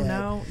forget. I don't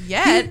know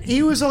yet.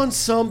 He was on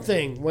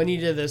something when he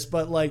did this,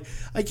 but like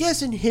I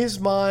guess in his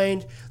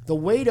mind, the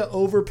way to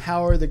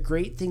overpower the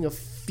great thing of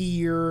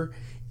fear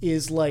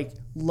is like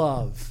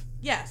love.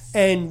 Yes.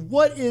 And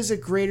what is a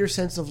greater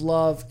sense of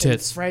love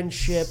Tits. and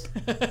friendship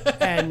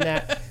and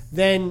that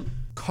than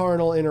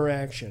carnal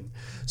interaction?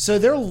 So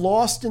they're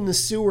lost in the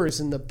sewers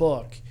in the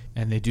book.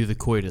 And they do the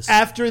coitus.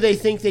 After they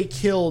think they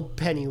killed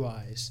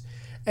Pennywise.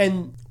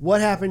 And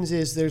what happens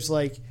is there's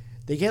like,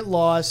 they get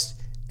lost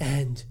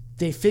and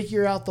they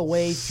figure out the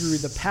way through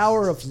the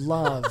power of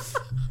love.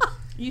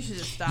 You should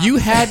just stop. You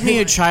had me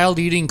a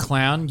child-eating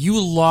clown. You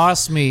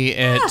lost me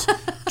at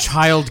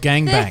child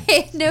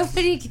gangbang.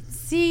 Nobody can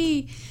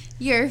see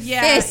your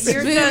Yeah, fists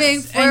you're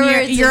moving just-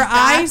 forwards and your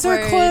eyes are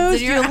backwards, closed.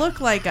 and your You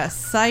look like a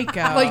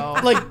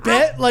psycho.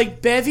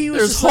 like Bevy was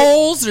There's just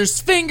holes,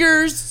 there's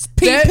fingers,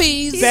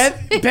 pee-pees.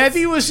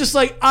 Bevy was just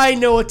like, I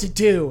know what to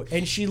do.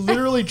 And she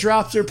literally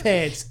drops her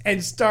pants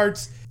and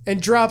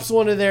drops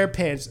one of their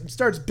pants and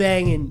starts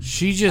banging.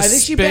 She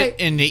just spit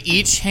into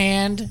each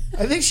hand.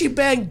 I think she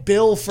banged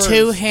Bill first.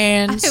 2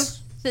 hands.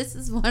 This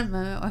is one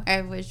moment where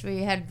I wish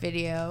we had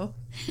video.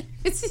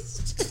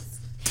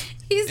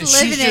 He's And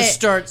living she just it.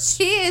 starts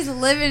He is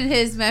living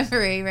his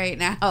memory right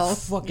now.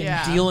 fucking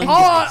Yeah. dealing.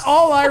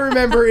 All I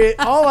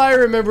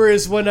remember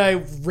is when I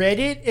read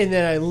it and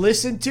then I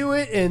listened to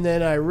it and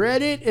then I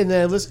read it and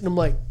then I listened. I'm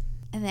like,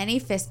 And then he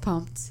fist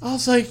pumped. I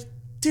was like,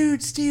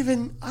 dude,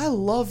 Steven, I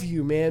love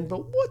you, man,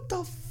 but what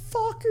the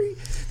fuck are you?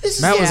 This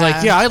is Matt was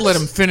like, yeah, I'd let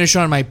him finish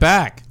on my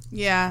back.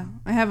 Yeah,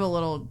 I have a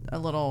little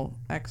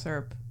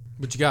excerpt.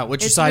 What you got?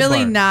 What's It's your sidebar?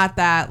 really not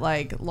that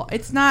like.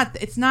 It's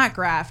not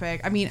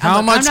graphic. I mean, How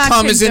I'm much not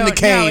cum is in the No, it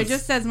cave?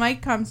 just says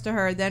Mike comes to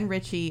her, then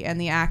Richie,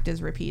 and the act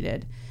is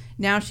repeated.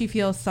 Now she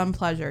feels some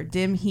pleasure,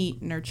 dim heat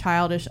in her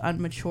childish,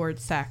 unmatured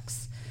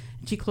sex.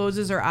 She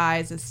closes her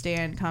eyes as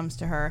Stan comes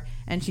to her,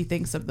 and she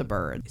thinks of the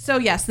bird. So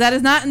yes, that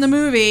is not in the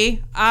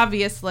movie,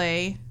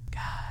 obviously.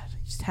 God, you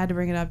just had to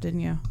bring it up, didn't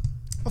you?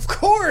 Of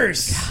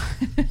course.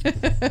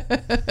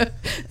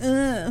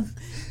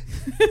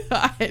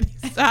 God,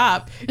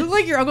 stop. You look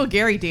like your Uncle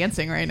Gary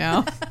dancing right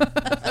now.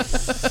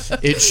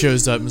 It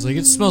shows up and is like,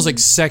 it smells like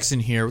sex in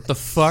here. What the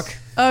fuck?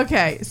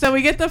 Okay, so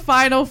we get the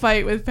final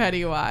fight with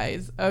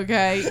Pennywise.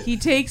 Okay, he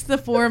takes the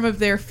form of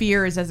their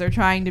fears as they're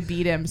trying to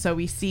beat him. So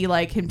we see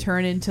like him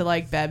turn into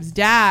like Bev's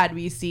dad.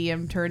 We see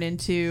him turn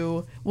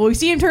into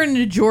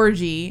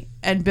Georgie,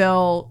 and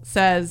Bill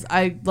says,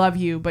 "I love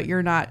you, but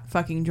you're not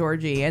fucking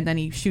Georgie." And then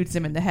he shoots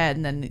him in the head,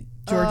 and then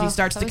Georgie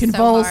starts to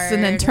convulse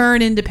and then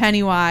turn into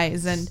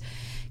Pennywise, and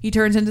he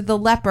turns into the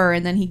leper,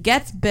 and then he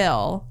gets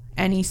Bill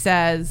and he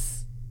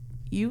says,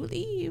 "You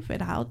leave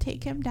and I'll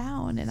take him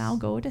down and I'll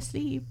go to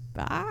sleep."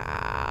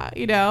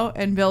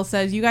 And Bill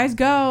says, "You guys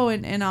go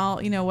and I'll,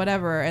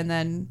 whatever." And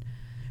then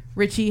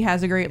Richie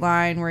has a great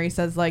line where he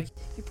says like,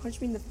 "You punched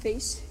me in the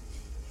face.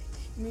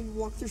 You made me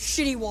walk through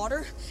shitty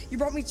water. You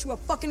brought me to a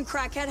fucking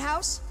crackhead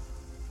house.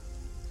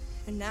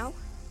 And now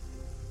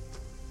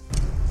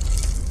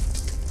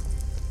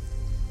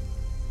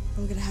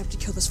I'm gonna have to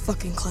kill this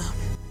fucking clown."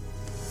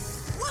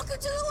 Welcome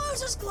to the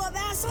Losers Club,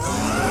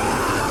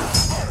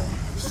 asshole!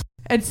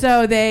 and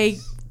so they,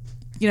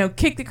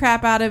 kick the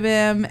crap out of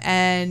him,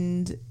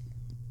 and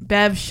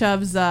Bev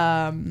shoves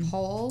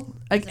Hole?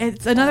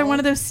 it's another one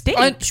of those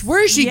stakes.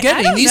 Where is she I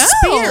getting don't these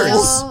know.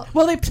 spears?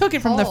 Well, they took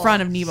it from the Hole.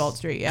 front of Newbolt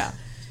Street, yeah.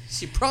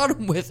 She brought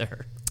him with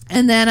her.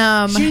 And then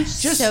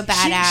She's just So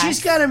badass.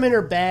 She's got them in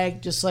her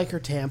bag, just like her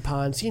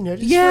tampons. Just for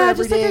just like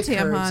everyday her tampons.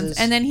 occurrences.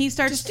 And then he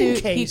starts Just in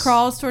he case.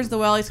 crawls towards the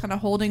well. He's kind of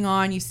holding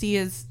on. You see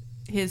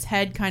his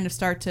head kind of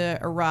start to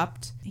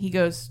erupt. He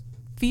goes,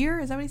 "Fear?"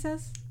 Is that what he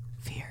says?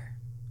 Fear.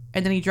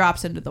 And then he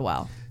drops into the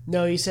well.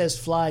 No, he says,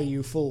 "Fly,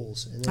 you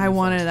fools." And then I he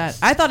wanted falls.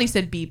 that. I thought he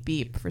said beep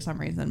beep for some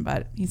reason,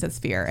 but he says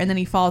fear. And then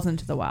he falls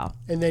into the well.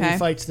 And then Okay? he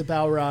fights the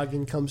Balrog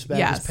and comes back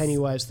Yes. as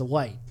Pennywise the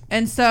White.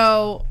 And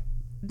so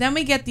then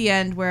we get the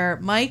end where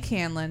Mike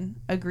Hanlon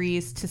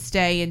agrees to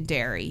stay in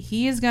Derry.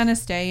 He is going to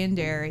stay in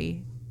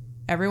Derry.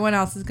 Everyone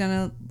else is going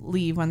to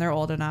leave when they're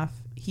old enough.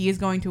 He is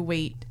going to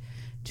wait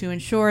to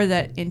ensure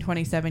that in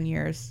 27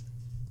 years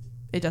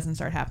it doesn't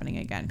start happening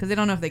again, because they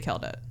don't know if they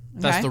killed it.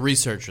 Okay? That's the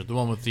researcher, the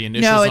one with the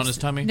initials on his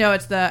tummy? No,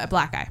 it's the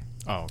black guy.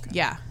 Oh, okay.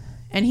 Yeah.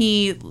 And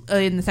he,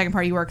 in the second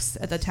part, he works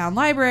at the town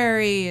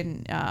library.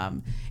 And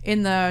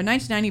in the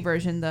 1990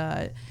 version,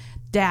 the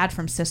dad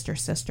from Sister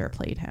Sister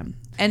played him.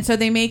 And so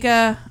they make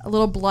a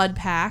little blood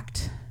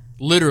pact.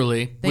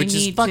 Literally, They which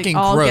is need fucking to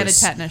all gross. get a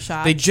tetanus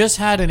shot. They just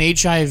had an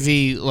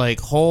HIV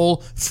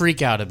whole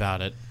freak out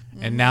about it,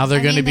 and now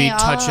they're going to be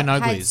touching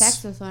Had uglies.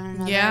 sex with one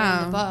another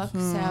Yeah. in the book.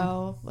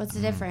 So what's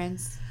the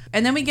difference?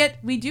 And then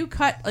we do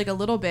cut like a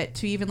little bit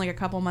to even like a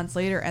couple months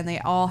later, and they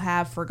all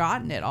have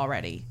forgotten it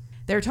already.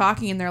 They're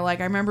talking and they're like,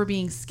 "I remember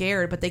being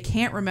scared," but they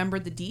can't remember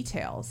the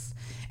details.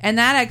 And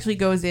that actually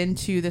goes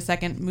into the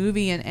second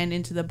movie and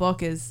into the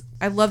book.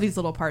 I love these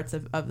little parts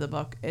of the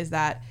book, is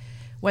that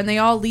when they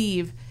all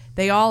leave,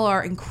 they all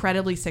are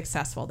incredibly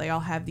successful. They all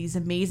have these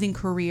amazing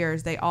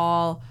careers. They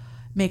all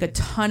make a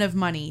ton of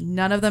money.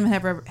 None of them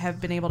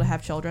have been able to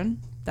have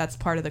children. That's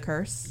part of the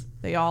curse.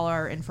 They all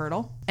are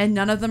infertile. And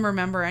none of them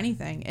remember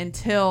anything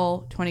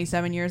until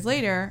 27 years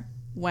later,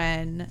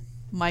 when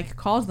Mike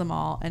calls them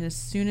all, and as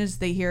soon as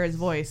they hear his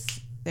voice,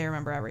 they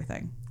remember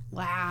everything.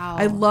 Wow.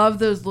 I love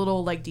those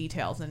little like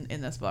details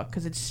in this book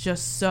because it's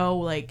just so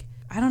like,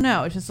 I don't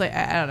know. It's just like,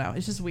 I don't know.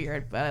 It's just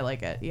weird, but I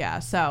like it. Yeah.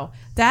 So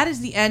that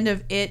is the end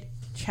of It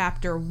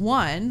Chapter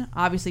 1.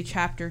 Obviously,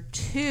 Chapter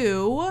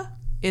 2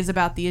 is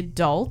about the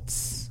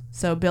adults.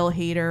 So Bill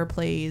Hader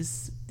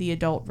plays the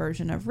adult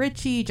version of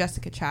Richie.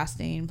 Jessica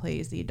Chastain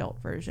plays the adult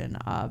version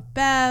of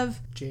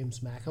Bev. James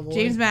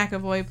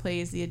McAvoy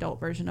plays the adult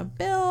version of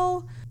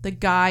Bill. The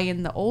guy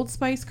in the Old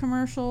Spice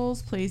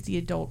commercials plays the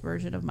adult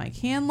version of Mike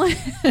Hanlon.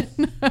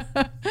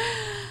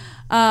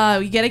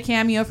 We get a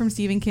cameo from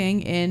Stephen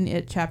King in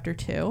It Chapter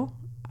 2.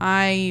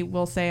 I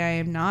will say I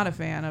am not a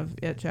fan of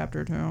It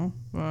Chapter 2.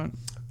 But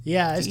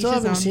yeah, I still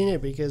haven't seen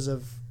it because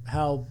of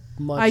how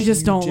much I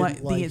just don't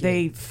like it.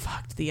 They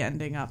fucked the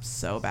ending up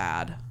so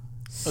bad.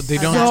 They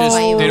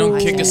don't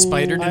kick a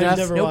spider to death?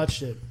 I've never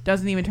watched it.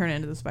 Doesn't even turn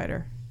into the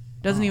spider.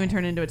 Doesn't even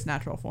turn into its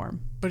natural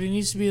form. But it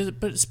needs to be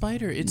a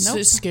spider. It's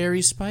a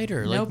scary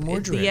spider, like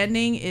Mordred. The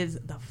ending is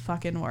the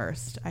fucking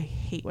worst. I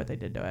hate what they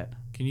did to it.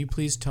 Can you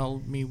please tell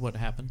me what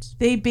happens?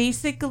 They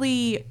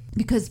basically,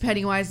 because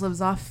Pennywise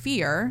lives off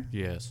fear.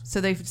 Yes. So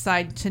they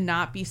decide to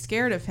not be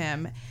scared of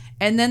him.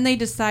 And then they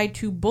decide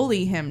to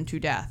bully him to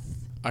death.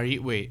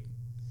 Wait.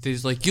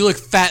 He's like, you look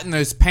fat in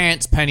those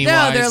pants, Pennywise.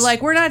 No, they're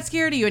like, we're not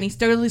scared of you. And he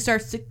slowly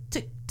starts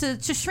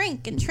to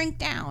shrink and shrink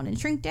down,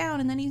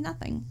 and then he's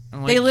nothing.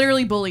 Like, they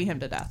literally bully him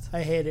to death.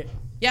 I hate it.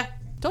 Yeah,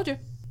 told you.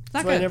 It's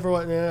not good.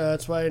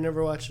 That's why I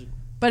never watched it.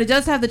 But it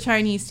does have the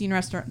Chinese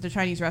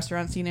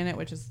restaurant scene in it,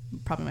 which is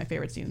probably my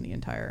favorite scene in the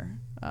entire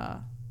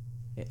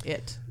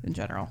it in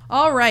general.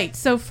 All right,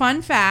 so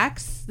fun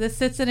facts. This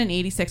sits at an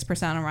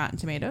 86% on Rotten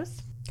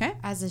Tomatoes. Okay,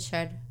 as it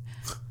should.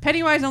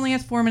 Pennywise only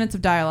has 4 minutes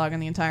of dialogue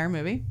in the entire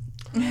movie.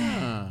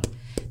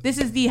 This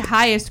is the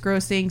highest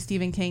grossing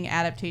Stephen King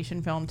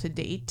adaptation film to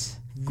date.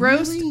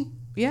 Grossed, really?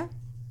 Yeah.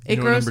 You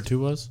know what number 2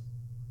 was?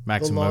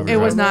 Maximum Overdrive.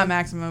 It was not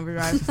Maximum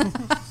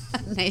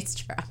Overdrive. Nice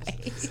try.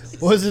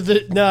 Was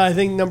it? No, I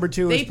think number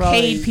 2 was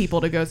probably... They paid people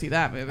to go see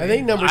that movie. I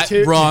think number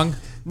 2... Wrong.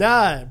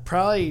 Nah,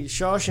 probably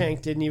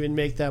Shawshank didn't even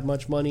make that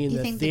much money in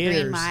the theaters.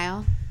 The Green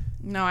Mile?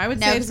 No, I would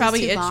say it's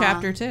probably It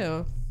Chapter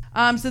 2.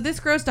 So this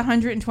grossed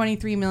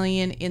 $123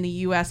 million in the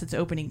U.S. its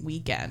opening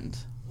weekend.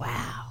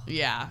 Wow.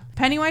 Yeah.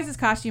 Pennywise's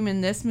costume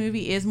in this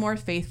movie is more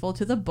faithful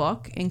to the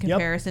book in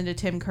comparison to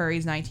Tim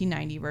Curry's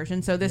 1990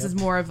 version. So this is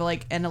more of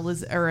like an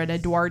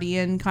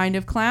Edwardian kind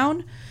of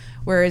clown,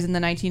 whereas in the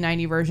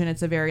 1990 version,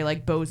 it's a very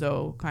like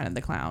bozo kind of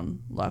the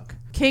clown look.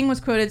 King was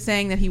quoted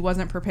saying that he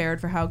wasn't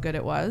prepared for how good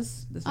it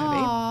was, this movie.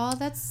 Oh,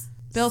 that's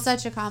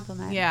such a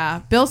compliment.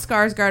 Yeah. Bill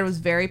Skarsgård was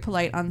very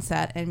polite on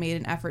set and made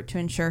an effort to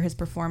ensure his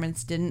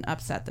performance didn't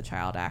upset the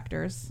child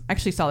actors. I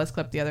actually saw this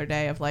clip the other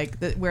day of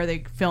like where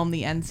they filmed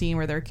the end scene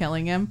where they're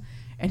killing him.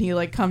 And he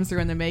like comes through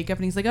in the makeup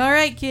and he's like, all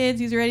right,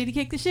 kids, he's ready to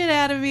kick the shit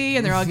out of me.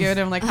 And they're all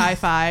giving him like high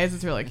fives.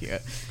 It's really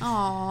cute.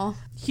 Aww.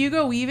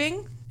 Hugo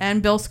Weaving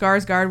and Bill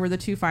Skarsgård were the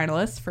 2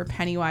 finalists for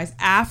Pennywise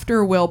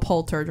after Will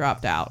Poulter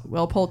dropped out.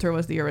 Will Poulter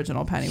was the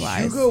original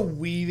Pennywise. Hugo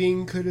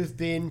Weaving could have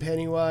been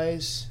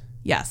Pennywise.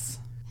 Yes.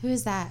 Who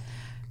is that?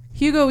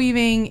 Hugo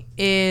Weaving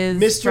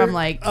is from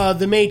like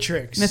The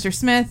Matrix. Mr.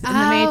 Smith in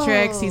The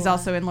Matrix. He's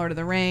also in Lord of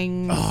the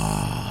Rings. Oh,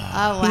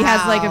 wow. He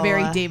has like a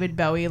very David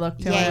Bowie look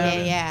to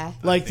him. Yeah.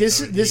 Like this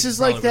is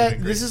like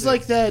that. This is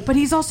like that. But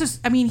he's also,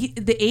 I mean,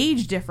 the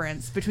age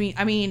difference between,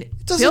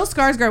 Bill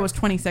Skarsgård was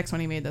 26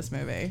 when he made this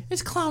movie.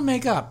 It's clown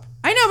makeup.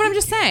 I know, but I'm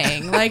just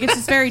saying, like, it's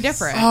just very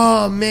different.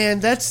 Oh man,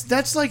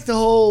 that's like the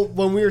whole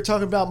when we were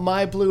talking about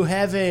My Blue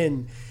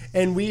Heaven.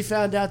 And we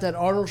found out that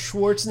Arnold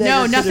Schwarzenegger.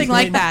 No, nothing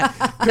like that.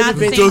 Not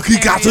the same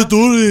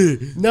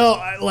scenario.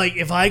 No, like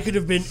if I could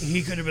have been,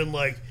 he could have been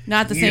like,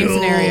 not the same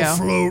scenario.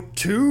 Float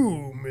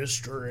too,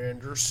 Mr.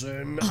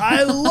 Anderson.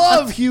 I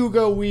love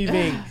Hugo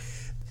Weaving.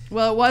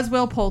 Well, it was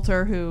Will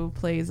Poulter who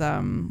plays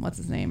what's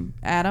his name?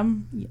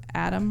 Adam.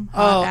 Adam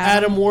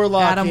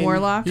Warlock. Adam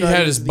Warlock. He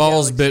had his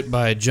balls bit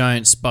by a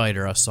giant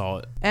spider. I saw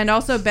it. And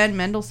also Ben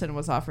Mendelsohn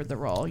was offered the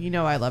role. You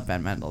know I love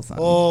Ben Mendelsohn.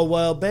 Oh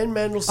well, Ben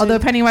Mendelsohn. Although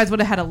Pennywise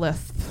would have had a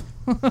lisp.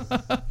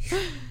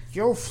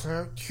 You'll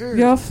float too.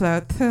 You'll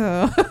float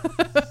too.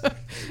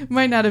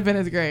 Might not have been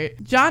as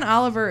great. John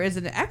Oliver is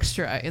an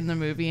extra in the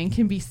movie and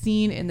can be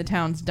seen in the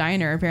town's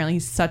diner. Apparently,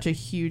 he's such a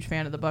huge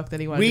fan of the book that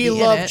he wanted to be in it.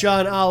 We love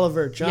John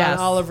Oliver. John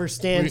Oliver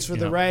stands for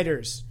the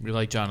writers. We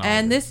like John Oliver.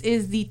 And this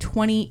is the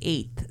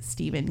 28th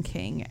Stephen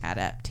King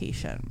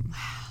adaptation. Wow.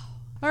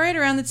 All right,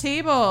 around the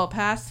table,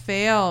 pass,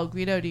 fail.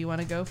 Guido, do you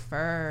want to go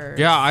first?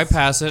 Yeah, I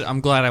pass it.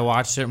 I'm glad I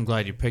watched it. I'm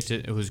glad you picked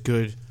it. It was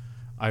good.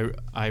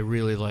 I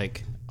really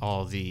like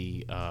all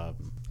the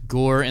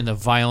gore and the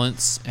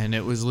violence, and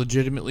it was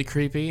legitimately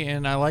creepy,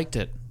 and I liked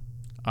it.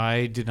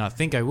 I did not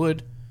think I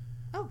would,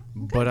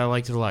 but I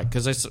liked it a lot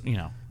because I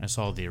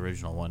saw the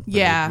original one,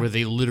 where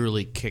they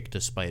literally kicked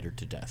a spider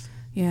to death.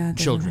 Yeah, that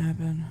children.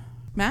 Happen.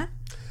 Matt?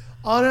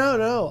 Oh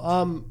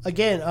no.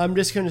 Again, I'm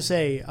just going to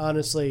say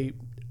honestly,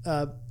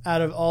 out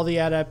of all the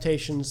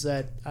adaptations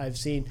that I've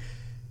seen,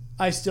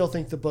 I still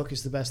think the book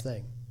is the best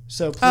thing.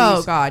 So please,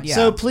 Oh, God, yeah.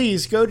 So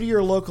please go to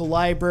your local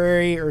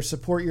library or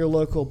support your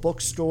local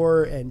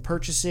bookstore and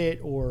purchase it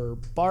or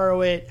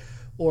borrow it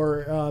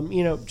or,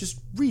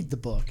 just read the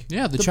book.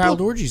 Yeah, the child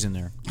orgy's in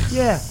there.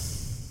 Yeah.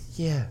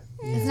 Yeah.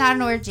 It's not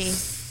an orgy.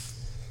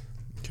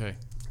 Okay.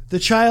 The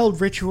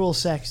child ritual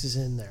sex is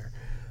in there.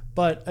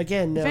 But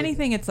again, no. If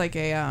anything, it's like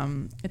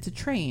it's a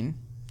train.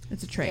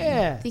 It's a train.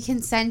 Yeah. The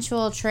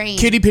consensual train.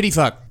 Kitty pitty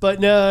fuck.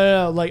 But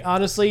no. Like,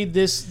 honestly,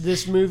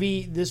 this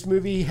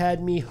movie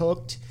had me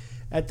hooked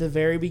at the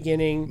very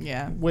beginning.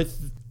 Yeah.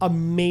 With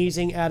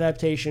amazing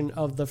adaptation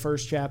of the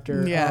first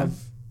chapter. Yeah.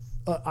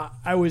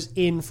 I was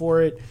in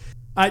for it.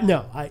 I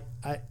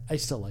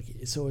still like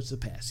it. So it's a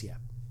pass, yeah.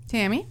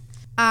 Tammy?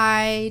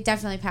 I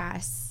definitely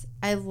pass.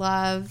 I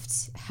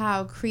loved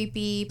how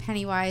creepy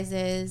Pennywise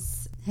is.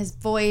 His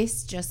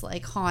voice just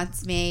like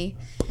haunts me.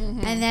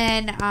 Mm-hmm. And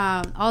then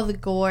all the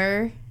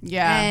gore.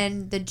 Yeah.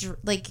 And the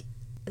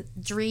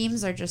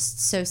dreams are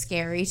just so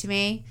scary to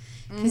me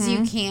because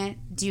you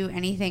can't do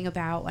anything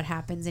about what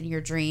happens in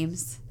your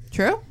dreams.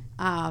 True.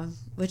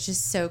 Which is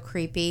so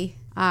creepy.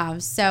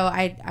 So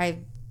I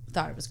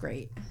thought it was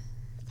great.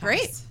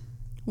 Great.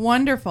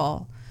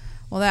 Wonderful.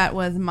 Well, that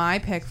was my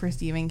pick for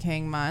Stephen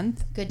King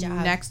month. Good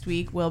job. Next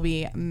week will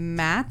be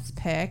Matt's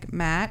pick.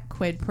 Matt,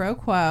 quid pro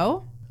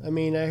quo. I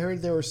mean, I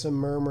heard there were some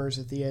murmurs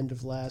at the end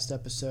of last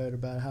episode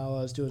about how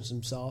I was doing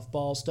some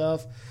softball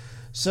stuff.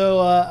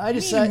 So I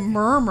decided...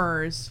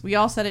 Murmurs. We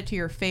all said it to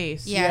your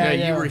face. Yeah,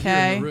 you were here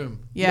in the room.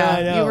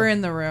 Yeah, you were in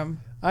the room.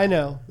 I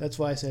know. That's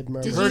why I said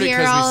murmurs. Did you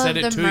hear all of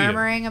the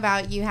murmuring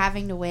about you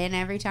having to win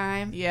every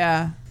time?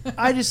 Yeah.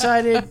 I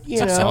decided,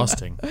 It's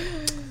exhausting.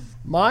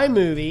 My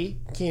movie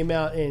came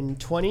out in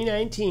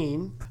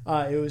 2019.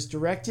 It was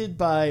directed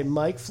by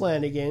Mike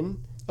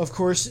Flanagan. Of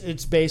course,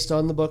 it's based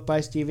on the book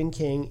by Stephen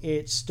King.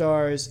 It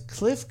stars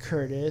Cliff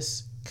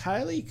Curtis,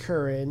 Kylie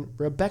Curran,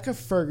 Rebecca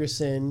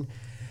Ferguson,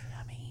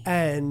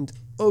 and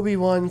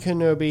Obi-Wan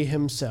Kenobi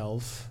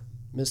himself,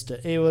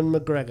 Mr. Ewan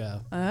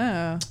McGregor.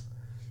 Oh.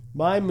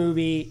 My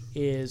movie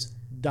is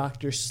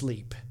Dr.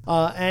 Sleep.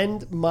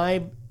 And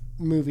my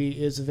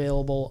movie is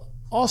available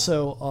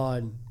also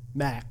on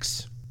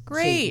Max.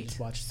 Great.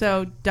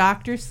 So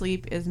Dr.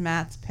 Sleep is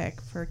Matt's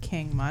pick for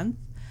King Month.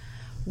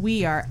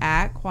 We are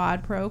at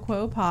Quad Pro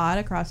Quo Pod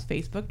across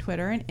Facebook,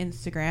 Twitter, and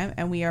Instagram,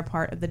 and we are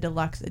part of the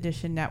Deluxe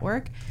Edition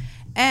Network.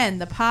 And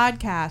the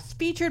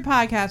featured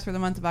podcasts for the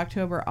month of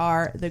October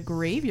are The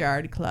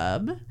Graveyard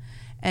Club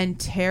and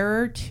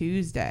Terror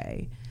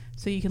Tuesday.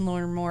 So you can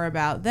learn more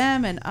about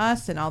them and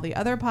us and all the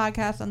other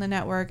podcasts on the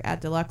network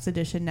at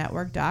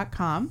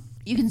deluxeeditionnetwork.com.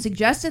 You can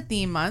suggest a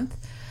theme month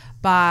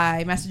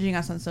by messaging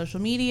us on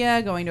social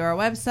media, going to our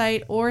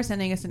website, or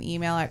sending us an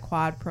email at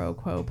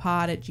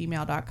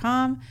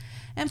quadproquopod@gmail.com.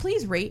 And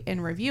please rate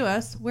and review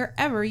us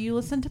wherever you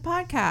listen to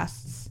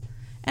podcasts.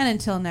 And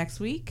until next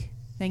week,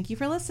 thank you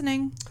for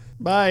listening.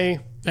 Bye.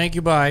 Thank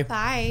you. Bye.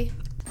 Bye.